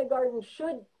where kindergarten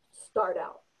should start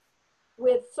out,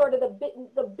 with sort of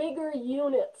the bigger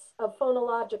units of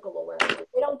phonological awareness.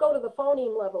 They don't go to the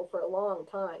phoneme level for a long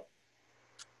time.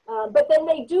 But then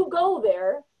they do go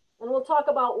there, and we'll talk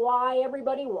about why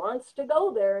everybody wants to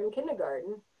go there in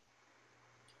kindergarten.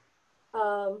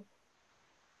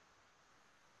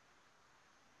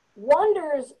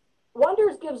 Wonders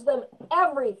gives them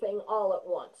everything all at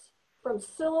once, from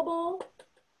syllable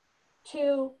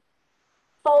to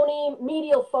phoneme,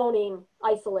 medial phoneme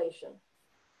isolation.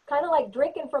 Kind of like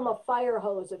drinking from a fire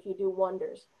hose if you do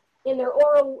Wonders. In their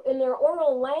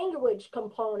oral language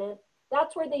component,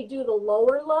 that's where they do the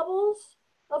lower levels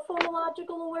of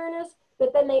phonological awareness,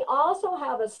 but then they also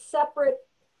have a separate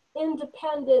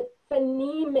independent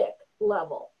phonemic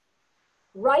level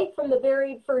right from the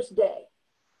very first day.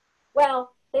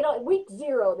 Well, they don't, week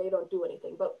 0, they don't do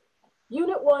anything, but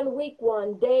unit 1, week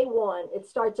 1, day 1, it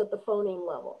starts at the phoneme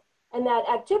level. And that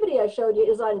activity I showed you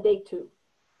is on day 2.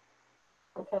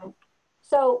 Okay,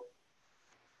 so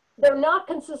they're not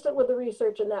consistent with the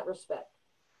research in that respect.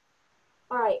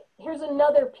 All right, here's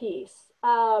another piece.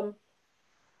 PA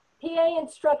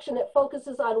instruction that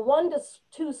focuses on 1 to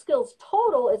 2 skills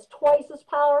total is twice as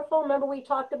powerful. Remember we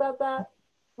talked about that?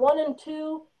 1 and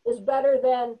 2 is better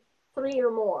than 3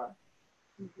 or more.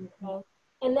 Okay?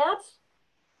 And that's,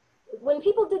 when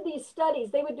people did these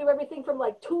studies, they would do everything from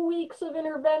like 2 weeks of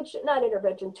intervention, not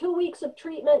intervention, 2 weeks of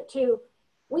treatment to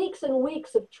weeks and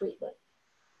weeks of treatment.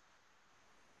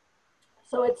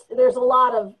 So there's a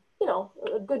lot of, you know,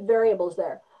 good variables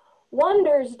there.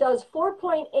 Wonders does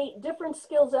 4.8 different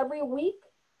skills every week,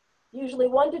 usually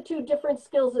 1 to 2 different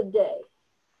skills a day.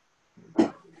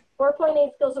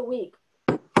 4.8 skills a week.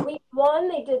 Week 1,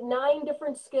 they did 9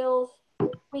 different skills.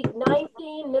 Week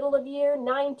 19, middle of year,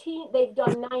 19, they've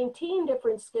done 19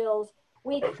 different skills.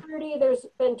 Week 30, there's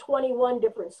been 21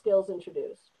 different skills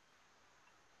introduced.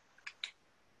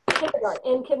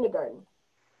 In kindergarten.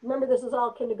 Remember, this is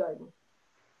all kindergarten.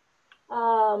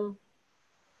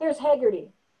 Here's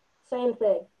Haggerty, same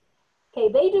thing.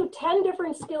 Okay, they do 10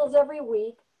 different skills every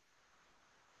week.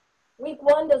 Week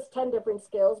 1 does 10 different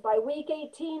skills. By week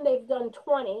 18, they've done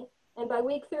 20. And by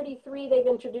week 33, they've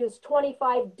introduced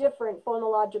 25 different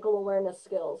phonological awareness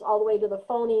skills, all the way to the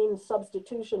phoneme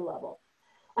substitution level.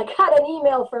 I got an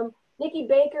email from Nikki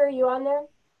Baker. Are you on there?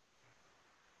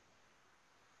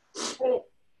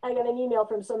 I got an email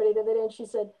from somebody the other day, and she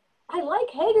said, I like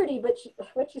Haggerty, but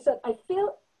she said, I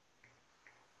feel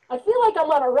like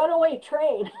I'm on a runaway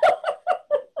train.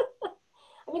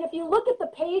 I mean, if you look at the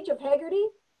page of Haggerty,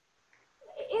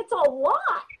 it's a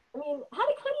lot. I mean, how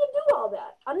do you do all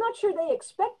that? I'm not sure they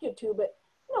expect you to, but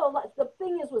you know, the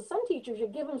thing is with some teachers, you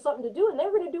give them something to do and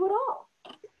they're going to do it all.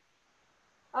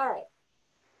 All right.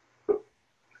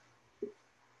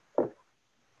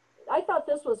 I thought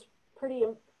this was pretty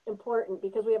important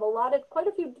because we have quite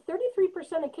a few,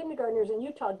 33% of kindergartners in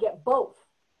Utah get both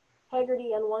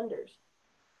Haggerty and Wonders.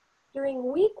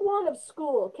 During week 1 of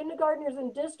school, kindergartners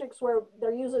in districts where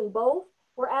they're using both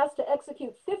were asked to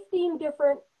execute 15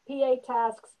 different PA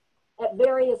tasks at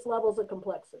various levels of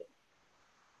complexity.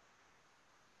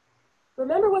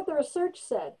 Remember what the research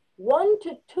said, 1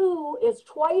 to 2 is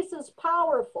twice as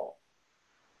powerful.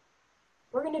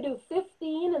 We're going to do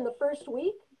 15 in the first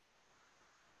week.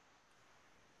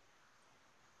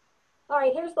 All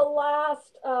right, here's the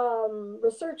last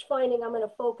research finding I'm going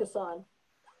to focus on.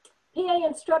 PA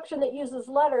instruction that uses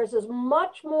letters is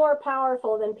much more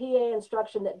powerful than PA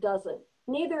instruction that doesn't.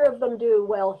 Neither of them do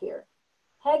well here.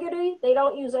 Haggerty, they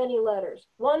don't use any letters.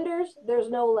 Wonders, there's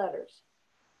no letters.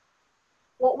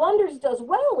 What Wonders does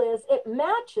well is it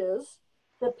matches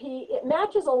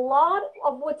a lot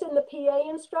of what's in the PA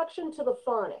instruction to the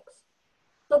phonics.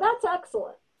 So that's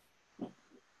excellent.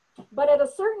 But at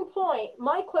a certain point,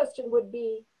 my question would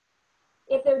be,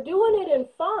 if they're doing it in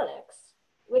phonics,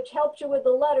 which helps you with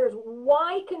the letters,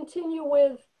 why continue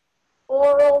with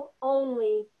oral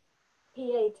only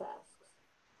PA tasks?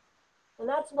 And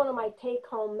that's one of my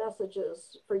take-home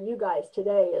messages for you guys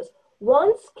today is,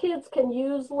 once kids can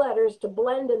use letters to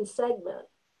blend and segment,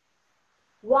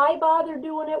 why bother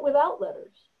doing it without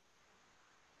letters?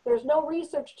 There's no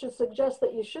research to suggest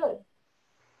that you should.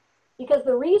 Because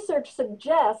the research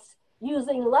suggests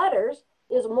using letters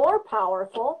is more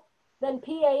powerful than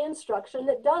PA instruction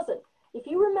that doesn't. If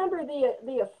you remember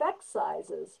the effect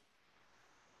sizes,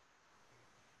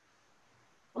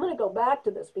 I'm going to go back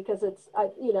to this because it's, I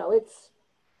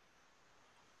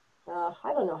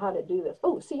don't know how to do this.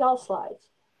 Oh, see all slides.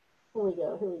 Here we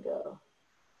go, here we go.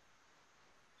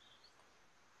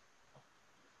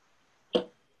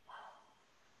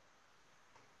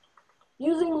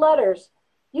 Using letters,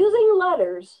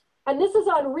 and this is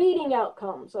on reading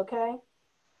outcomes, okay?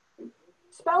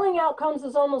 Spelling outcomes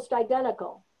is almost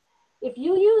identical. If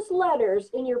you use letters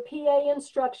in your PA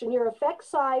instruction, your effect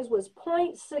size was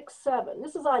 0.67.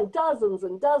 This is on dozens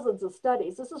and dozens of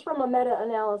studies. This is from a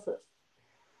meta-analysis.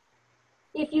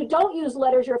 If you don't use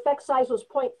letters, your effect size was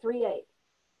 0.38.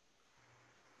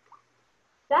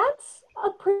 That's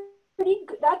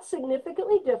that's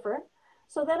significantly different.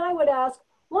 So then I would ask,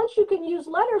 once you can use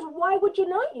letters, why would you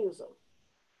not use them?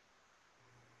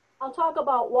 I'll talk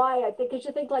about why, I think, because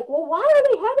you think like, well, why are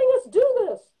they having us do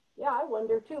this? Yeah, I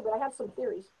wonder too, but I have some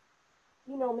theories.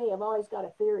 You know me, I've always got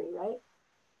a theory, right?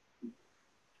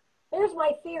 Here's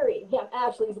my theory. Yeah,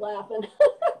 Ashley's laughing.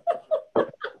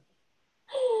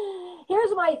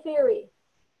 Here's my theory.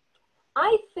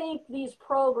 I think these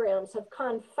programs have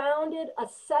confounded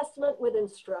assessment with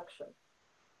instruction.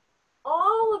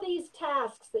 All of these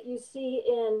tasks that you see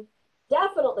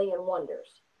definitely in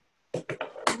Wonders,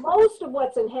 most of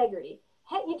what's in Hegarty.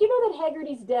 Did you know that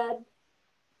Hegarty's dead?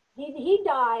 He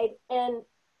died, and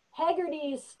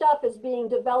Hegarty's stuff is being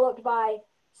developed by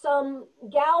some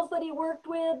gals that he worked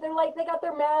with. They got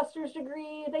their master's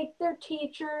degree. They're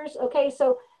teachers. Okay,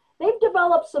 so they've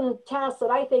developed some tasks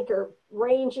that I think are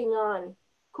ranging on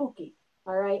kooky.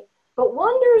 All right, but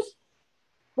Wonders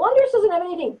doesn't have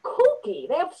anything kooky.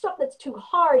 They have stuff that's too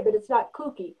hard, but it's not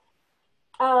kooky.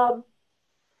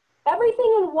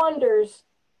 Everything in Wonders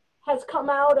has come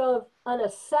out of an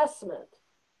assessment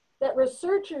that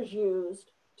researchers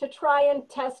used to try and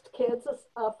test kids'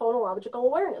 phonological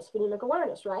awareness, phonemic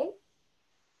awareness, right?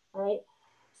 All right.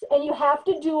 And you have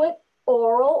to do it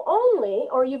oral only,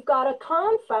 or you've got a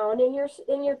confound in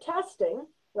your testing,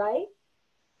 right?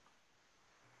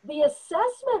 The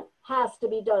assessment has to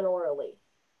be done orally.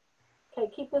 Okay,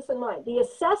 keep this in mind. The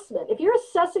assessment, if you're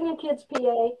assessing a kid's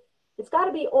PA, it's got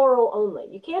to be oral only.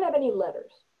 You can't have any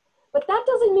letters. But that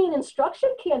doesn't mean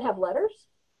instruction can't have letters.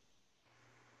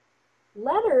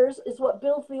 Letters is what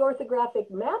builds the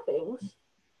orthographic mappings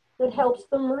that helps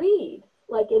them read,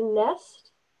 like in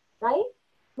Nest, right?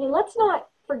 I mean, let's not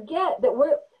forget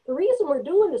that the reason we're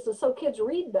doing this is so kids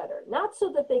read better, not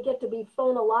so that they get to be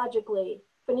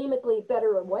phonemically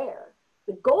better aware.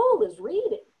 The goal is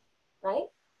reading, right?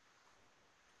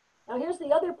 Now here's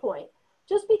the other point.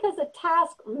 Just because a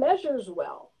task measures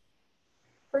well,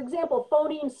 for example,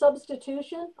 phoneme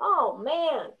substitution, oh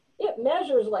man, it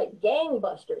measures like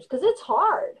gangbusters because it's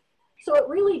hard. So it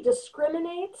really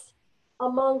discriminates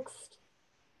amongst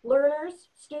learners,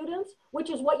 students, which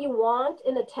is what you want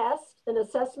in a test, an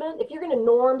assessment. If you're going to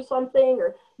norm something,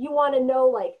 or you want to know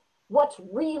like what's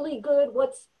really good,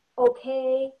 what's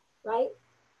okay, right?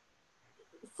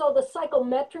 So the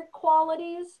psychometric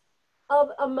qualities of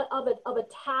a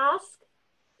task,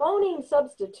 phoneme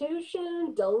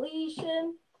substitution,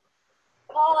 deletion,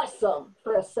 awesome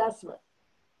for assessment.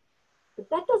 But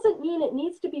that doesn't mean it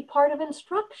needs to be part of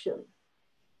instruction.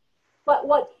 But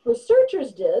what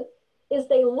researchers did is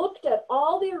they looked at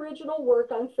all the original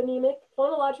work on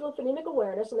phonological phonemic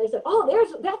awareness, and they said, oh,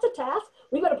 that's a task,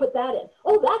 we better put that in.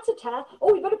 Oh, that's a task,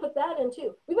 oh, we better put that in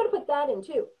too. We better put that in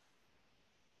too.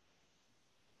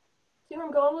 See where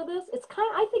I'm going with this? It's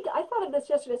I thought of this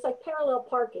yesterday, it's like parallel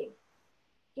parking.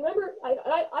 Do you remember,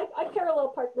 I parallel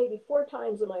parked maybe 4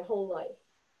 times in my whole life,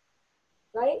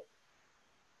 right?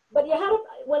 But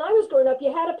when I was growing up,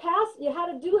 you had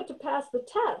to do it to pass the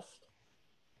test,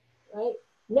 right?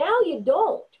 Now you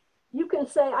don't. You can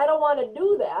say, I don't want to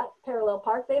do that, parallel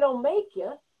park. They don't make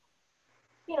you.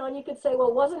 And you could say,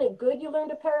 well, wasn't it good you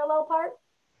learned to parallel park?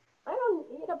 But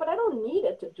I don't need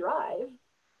it to drive.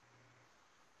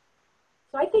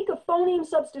 So I think of phoneme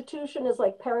substitution as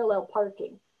like parallel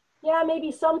parking. Yeah,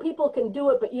 maybe some people can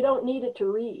do it, but you don't need it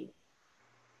to read.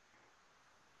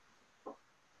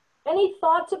 Any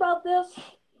thoughts about this?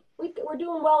 We're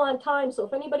doing well on time, so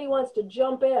if anybody wants to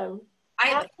jump in. I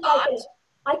have a Ashley, thought.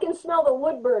 I can smell the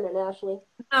wood burning, Ashley.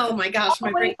 Oh my gosh, my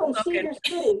All the way brain from is so good.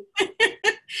 Cedar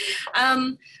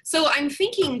City. So I'm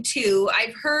thinking too,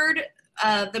 I've heard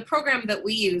the program that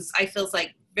we use, I feels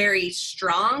like very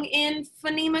strong in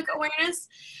phonemic awareness,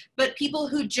 but people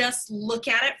who just look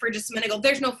at it for just a minute go,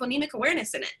 there's no phonemic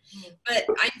awareness in it. But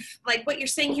I'm like what you're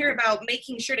saying here about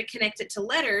making sure to connect it to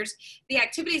letters, the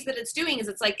activities that it's doing is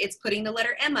it's like it's putting the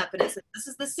letter M up and it says, this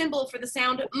is the symbol for the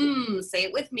sound say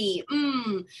it with me,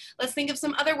 Let's think of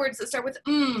some other words that start with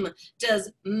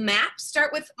Does map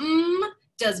start with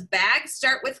Does bag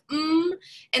start with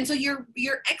And so you're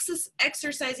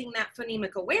exercising that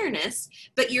phonemic awareness,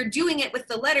 but you're doing it with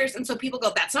the letters. And so people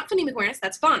go, that's not phonemic awareness,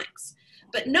 that's phonics.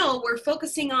 But no, we're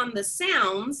focusing on the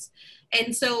sounds.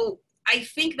 And so I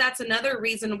think that's another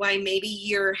reason why maybe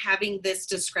you're having this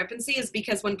discrepancy is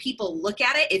because when people look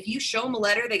at it, if you show them a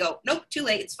letter, they go, nope, too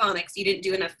late, it's phonics. You didn't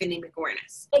do enough phonemic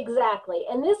awareness. Exactly.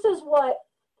 And this is what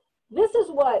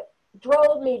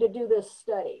drove me to do this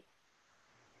study.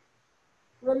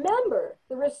 Remember,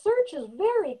 the research is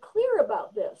very clear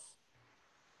about this.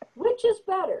 Which is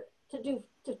better, to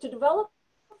develop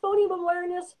phoneme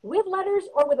awareness with letters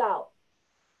or without?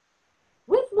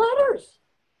 With letters.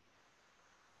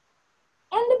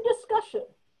 End of discussion.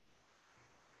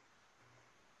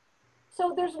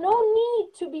 So there's no need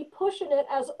to be pushing it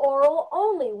as oral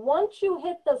only once you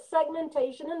hit the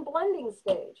segmentation and blending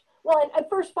stage. Well, and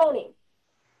first phoneme.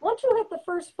 Once you hit the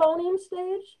first phoneme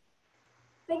stage,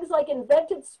 things like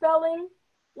invented spelling,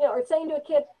 or saying to a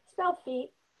kid, spell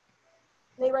feet.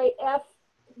 They write F.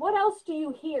 What else do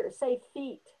you hear? Say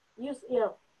feet.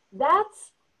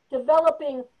 That's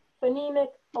developing phonemic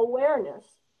awareness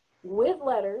with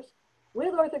letters,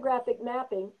 with orthographic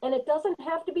mapping, and it doesn't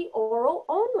have to be oral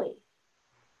only.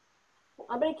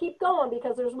 I'm going to keep going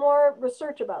because there's more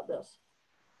research about this.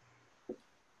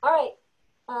 All right.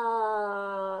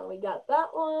 We got that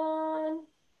one.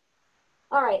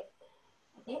 All right.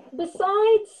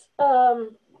 Besides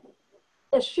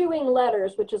eschewing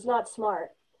letters, which is not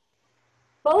smart,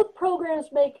 both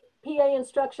programs make PA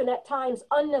instruction at times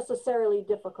unnecessarily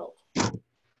difficult.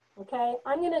 Okay,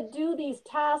 I'm going to do these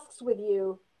tasks with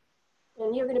you,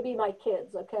 and you're going to be my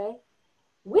kids, okay?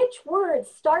 Which word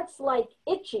starts like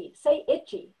itchy? Say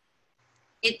itchy.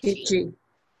 Itchy.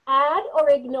 Add or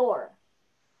ignore?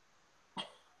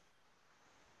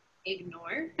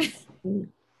 Ignore.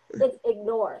 It's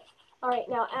ignore. All right,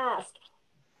 now ask,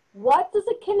 what does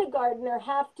a kindergartner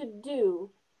have to do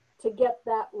to get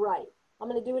that right? I'm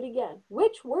going to do it again.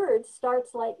 Which word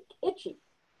starts like itchy?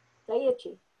 Say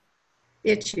itchy.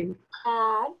 Itchy.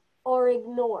 Add or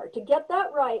ignore. To get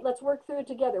that right, let's work through it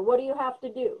together. What do you have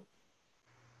to do?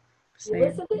 You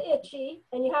listen to itchy,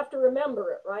 and you have to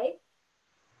remember it, right?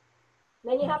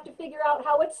 Then you have to figure out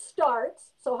how it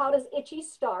starts. So how does itchy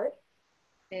start?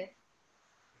 Okay.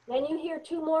 Then you hear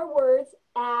two more words,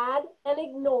 add and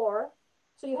ignore.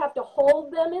 So you have to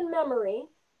hold them in memory,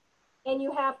 and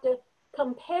you have to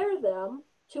compare them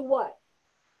to what?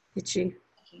 Itchy.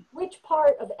 Which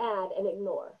part of add and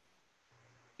ignore?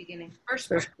 Beginning. First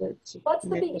First part. word. What's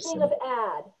the beginning of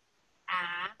add?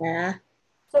 Ah.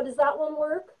 So does that one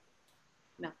work?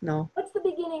 No. What's the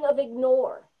beginning of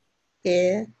ignore?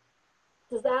 Yeah.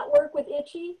 Does that work with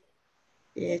itchy?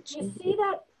 Itchy. Do you see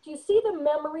that? Do you see the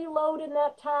memory load in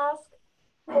that task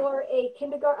for a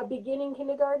beginning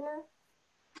kindergartner?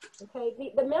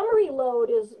 Okay, the memory load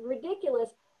is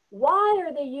ridiculous. Why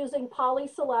are they using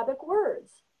polysyllabic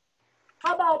words?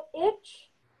 How about itch,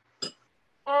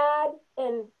 add,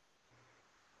 and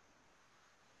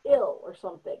ill or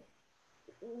something?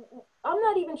 I'm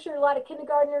not even sure a lot of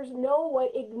kindergartners know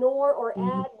what ignore or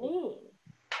add mean.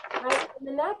 Right? And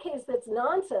in that case, that's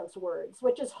nonsense words,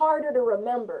 which is harder to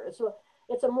remember. So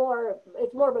it's more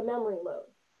of a memory load.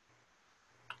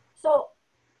 So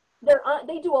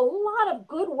they do a lot of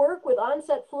good work with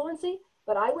onset fluency,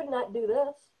 but I would not do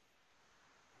this.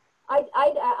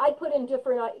 I put in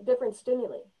different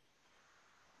stimuli.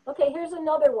 Okay, here's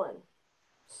another one.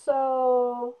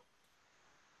 So,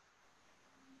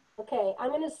 okay, I'm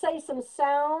going to say some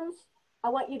sounds. I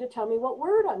want you to tell me what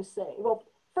word I'm saying. Well,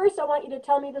 first I want you to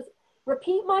tell me this.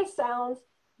 Repeat my sounds,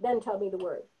 then tell me the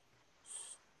word.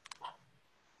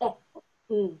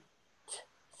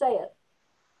 Say it.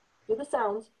 Do the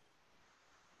sounds.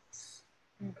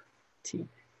 T.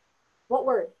 What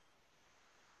word?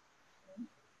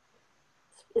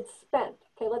 It's spent.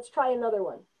 Okay, let's try another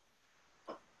one.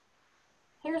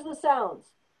 Here's the sounds.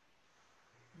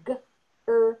 G,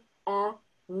 a,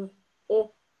 v, I,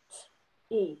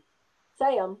 t, e.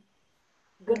 Say them.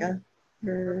 G,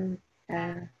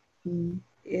 a. E,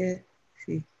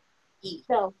 C. E.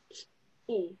 No,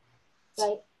 E,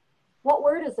 right? What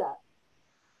word is that?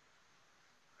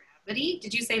 Gravity.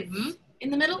 Did you say V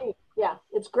in the middle? Yeah,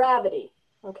 it's gravity,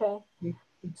 okay?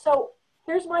 So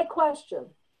here's my question.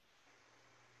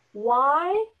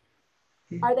 Why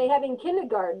are they having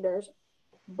kindergartners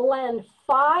blend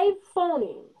 5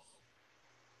 phonemes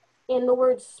in the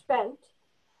word spent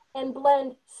and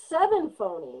blend 7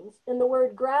 phonemes in the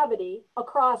word gravity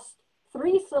across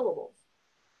 3 syllables?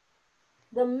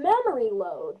 The memory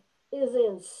load is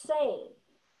insane.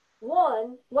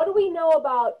 One, what do we know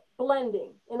about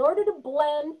blending? In order to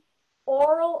blend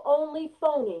oral only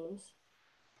phonemes,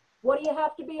 what do you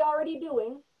have to be already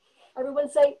doing? Everyone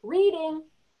say reading.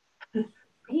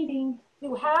 Reading.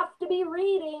 You have to be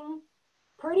reading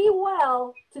pretty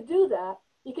well to do that,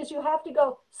 because you have to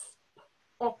go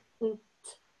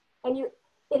and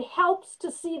it helps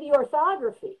to see the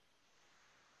orthography,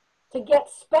 to get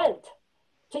spent,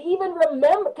 to even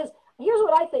remember. Because here's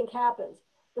what I think happens.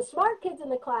 The smart kids in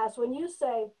the class, when you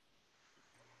say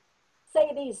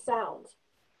these sounds,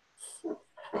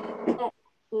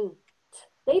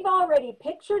 they've already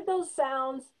pictured those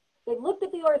sounds, they've looked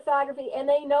at the orthography, and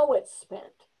they know it's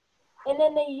spent. And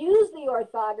then they use the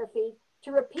orthography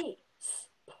to repeat.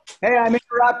 Hey, I'm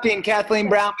interrupting Kathleen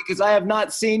Brown because I have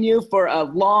not seen you for a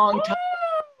long time.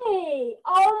 Hey,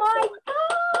 oh my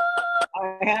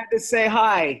God. I had to say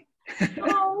hi.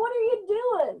 Oh, what are you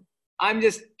doing? I'm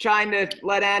just trying to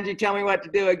let Angie tell me what to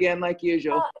do again, like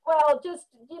usual. Well, just,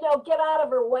 get out of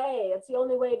her way. It's the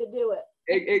only way to do it.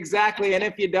 Exactly, and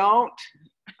if you don't,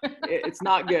 it's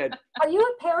not good. Are you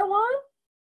at Parowan?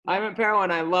 I'm at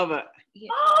Parowan. I love it.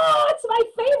 Oh, it's my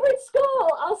favorite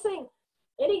school. I'll sing.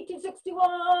 In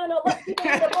 1861, a lucky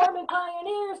band of Mormon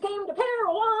pioneers came to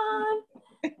Parowan.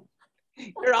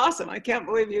 You're awesome. I can't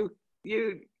believe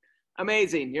you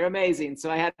amazing. You're amazing.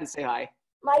 So I had to say hi.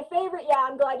 My favorite, yeah,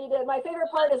 I'm glad you did. My favorite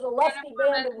part is a lusty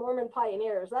band of Mormon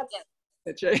pioneers.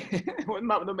 That's right.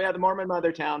 The Mormon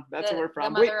mother town. That's where we're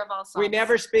from. The mother of all songs. We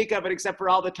never speak of it except for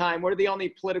all the time. We're the only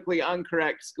politically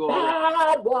incorrect school.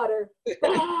 bad water.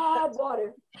 Bad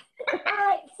water. All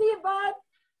right, see you, bud.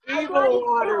 Evil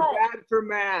water, bad for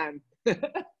man.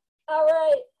 All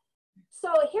right.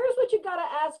 So here's what you got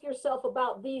to ask yourself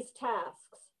about these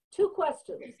tasks. 2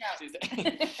 questions.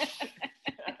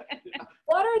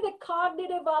 What are the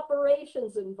cognitive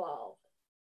operations involved?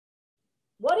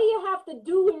 What do you have to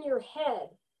do in your head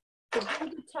to do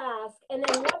the task? And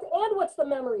then what's the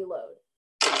memory load?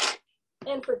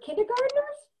 And for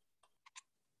kindergartners,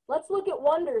 let's look at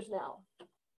wonders now.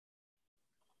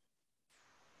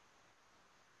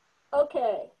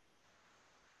 Okay,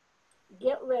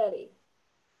 get ready.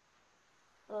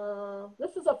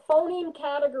 This is a phoneme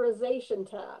categorization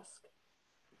task.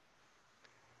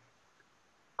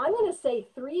 I'm going to say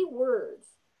 3 words.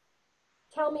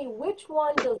 Tell me which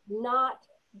one does not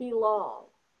belong.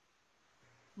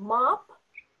 Mop,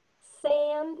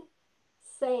 sand,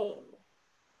 same.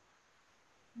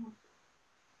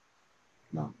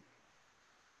 No.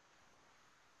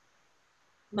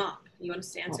 Mop. You want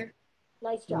us to answer?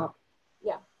 Nice job. Mop.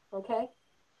 Yeah. Okay.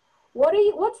 What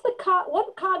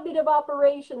cognitive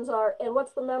operations are, and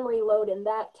what's the memory load in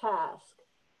that task?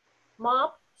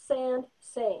 Mop, sand,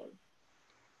 same.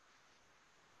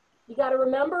 You got to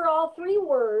remember all 3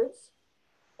 words,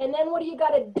 and then what do you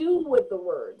got to do with the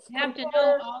words? You have to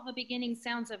know all the beginning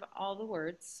sounds of all the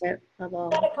words. You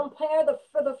got to compare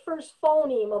for the first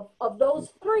phoneme of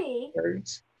those 3,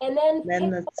 Words. and then pick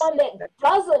the one that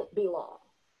doesn't belong.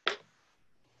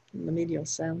 The medial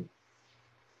sound.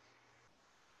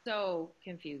 So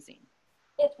confusing.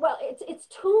 It's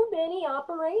too many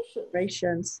operations.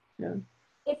 Operations. Yeah.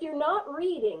 If you're not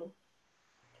reading,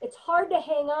 it's hard to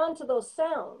hang on to those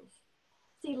sounds.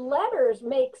 See, letters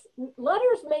make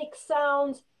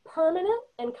sounds permanent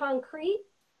and concrete.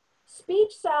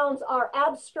 Speech sounds are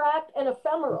abstract and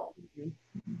ephemeral.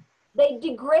 They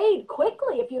degrade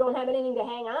quickly if you don't have anything to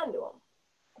hang on to them.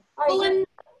 All right, Well, and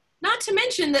not to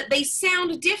mention that they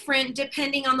sound different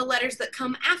depending on the letters that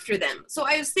come after them. So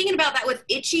I was thinking about that with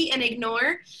itchy and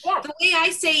ignore. Yeah. The way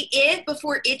I say it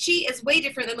before itchy is way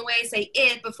different than the way I say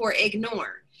it before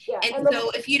ignore. Yeah. And so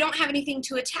if you don't have anything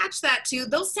to attach that to,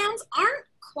 those sounds aren't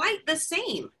quite the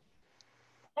same.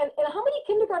 And how many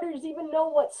kindergartners even know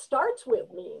what starts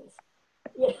with means?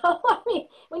 I mean,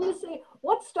 when you say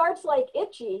what starts like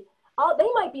itchy, they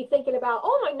might be thinking about,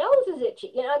 oh, my nose is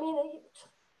itchy. I mean,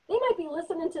 they might be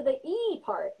listening to the E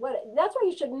part. That's why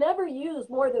you should never use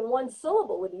more than 1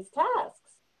 syllable with these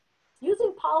tasks.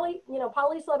 Using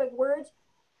polysyllabic words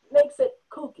makes it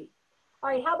kooky. All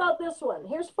right, how about this one?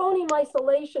 Here's phoneme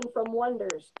isolation from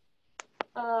Wonders.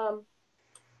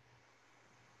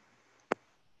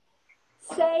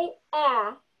 say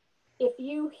ah if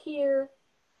you hear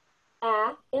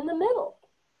ah in the middle?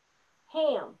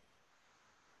 Ham.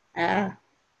 Ah.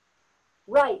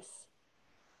 Rice.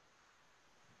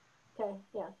 Okay,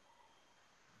 yeah.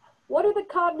 What are the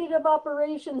cognitive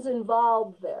operations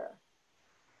involved there?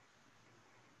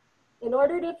 In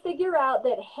order to figure out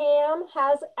that ham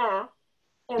has ah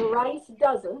and rice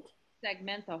doesn't.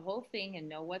 Segment the whole thing and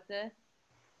know what the,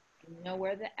 know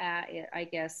where the is, I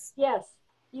guess. Yes,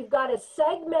 you've got to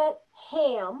segment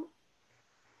ham,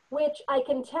 which I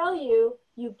can tell you,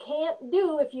 you can't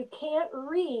do if you can't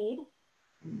read.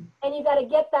 And you got to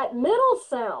get that middle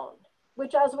sound,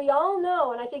 which as we all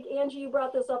know, and I think Angie, you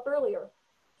brought this up earlier,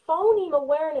 phoneme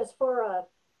awareness for a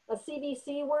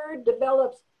CBC word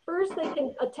develops, first they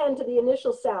can attend to the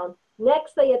initial sound,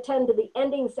 next they attend to the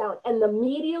ending sound, and the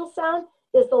medial sound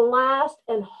is the last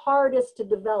and hardest to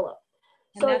develop.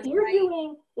 And So if you're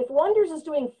doing, if Wonders is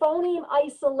doing phoneme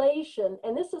isolation,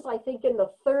 and this is I think in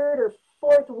the 3rd or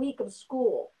 4th week of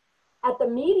school, at the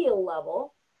medial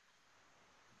level,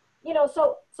 you know,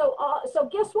 so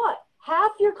guess what?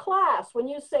 Half your class, when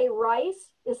you say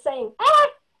rice, is saying ah,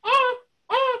 ah,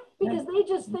 ah, because they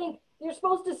just think you're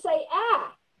supposed to say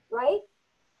ah, right?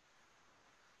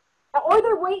 Or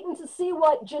they're waiting to see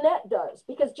what Jeanette does,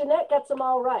 because Jeanette gets them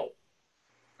all right.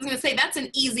 I was going to say that's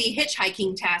an easy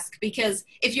hitchhiking task, because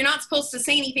if you're not supposed to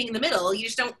say anything in the middle, you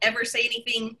just don't ever say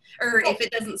anything, or if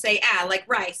it doesn't say ah, like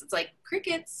rice, it's like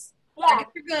crickets. Yeah.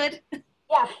 Crickets are good.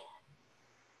 Yeah.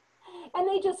 And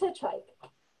they just hitchhike.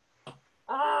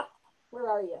 Ah, where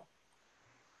are you?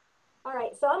 All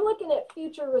right, so I'm looking at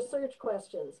future research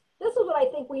questions. This is what I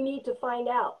think we need to find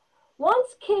out.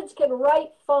 Once kids can write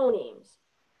phonemes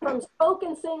from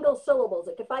spoken single syllables,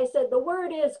 like if I said the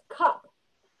word is cup,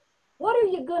 what are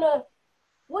you gonna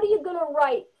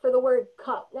write for the word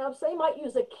cup? Now, they might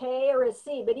use a K or a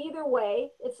C, but either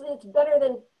way, it's better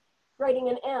than writing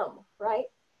an M, right?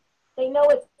 They know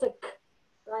it's a K,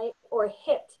 right? Or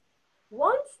hit.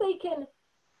 Once they can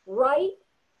write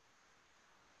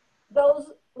those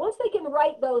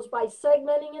by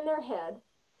segmenting in their head,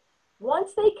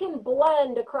 once they can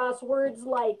blend across words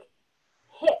like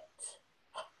hit,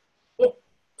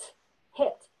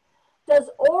 hit, does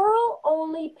oral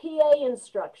only PA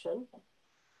instruction,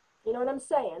 you know what I'm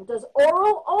saying? Does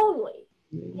oral only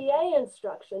PA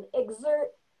instruction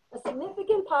exert a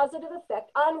significant positive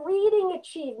effect on reading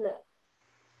achievement?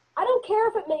 I don't care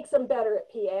if it makes them better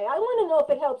at PA. I want to know if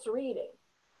it helps reading.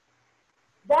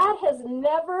 That has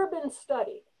never been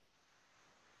studied.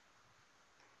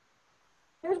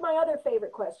 Here's my other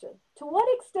favorite question. To what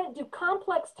extent do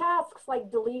complex tasks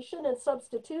like deletion and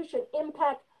substitution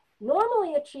impact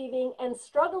normally achieving and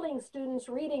struggling students'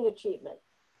 reading achievement?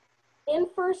 In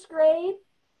 1st grade,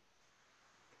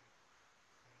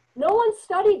 no one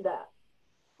studied that.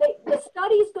 The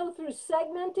studies go through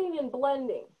segmenting and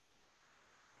blending.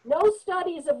 No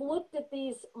studies have looked at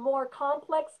these more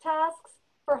complex tasks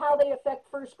for how they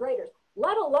affect 1st graders,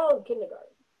 let alone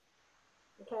kindergarten,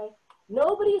 okay?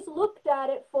 Nobody's looked at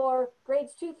it for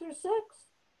grades 2 through 6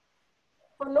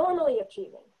 for normally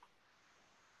achieving.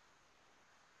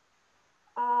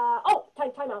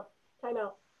 Time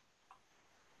out.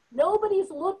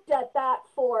 Nobody's looked at that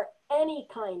for any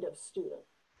kind of student.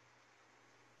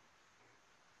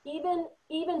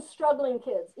 Even struggling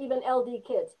kids, even LD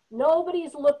kids.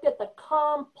 Nobody's looked at the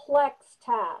complex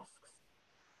tasks.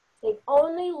 They've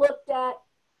only looked at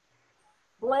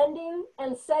blending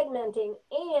and segmenting.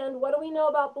 And what do we know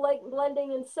about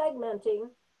blending and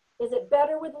segmenting? Is it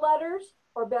better with letters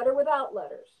or better without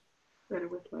letters? Better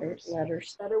with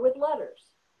letters. Better with letters.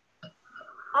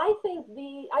 I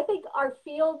think our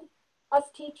field,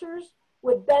 us teachers,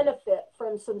 would benefit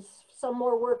from some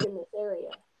more work in this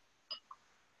area.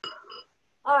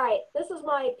 All right, this is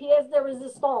my pièce de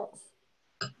résistance.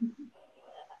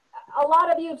 A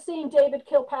lot of you have seen David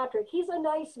Kilpatrick. He's a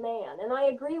nice man, and I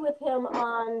agree with him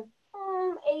on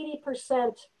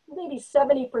 80%, maybe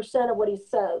 70% of what he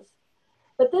says.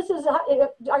 But this is,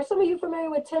 are some of you familiar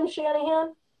with Tim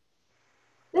Shanahan?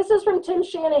 This is from Tim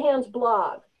Shanahan's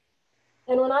blog.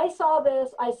 And when I saw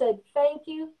this, I said, thank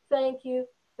you, thank you,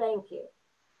 thank you.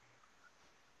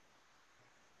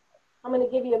 I'm going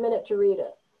to give you a minute to read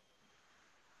it.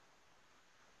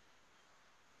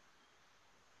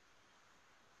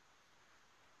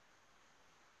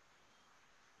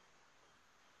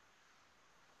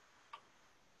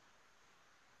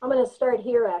 I'm going to start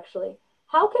here, actually.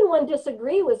 How can one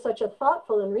disagree with such a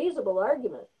thoughtful and reasonable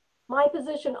argument? My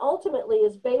position ultimately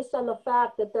is based on the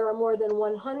fact that there are more than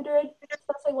 100,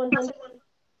 let's say 100.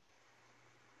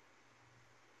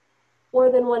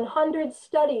 More than 100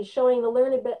 studies showing the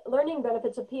learning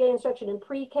benefits of PA instruction in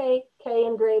pre-K, K,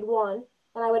 and grade 1.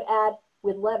 And I would add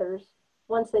with letters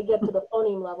once they get to the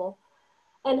phoneme level.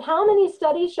 And how many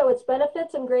studies show its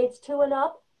benefits in grades 2 and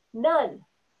up? None.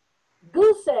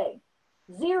 Goose egg.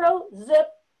 Zero, zip,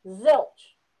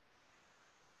 zilch.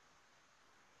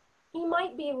 He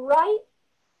might be right.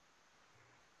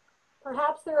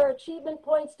 Perhaps there are achievement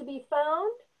points to be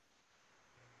found,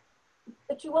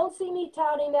 but you won't see me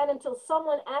touting that until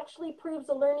someone actually proves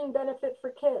a learning benefit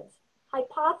for kids.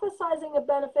 Hypothesizing a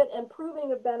benefit and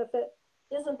proving a benefit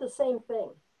isn't the same thing.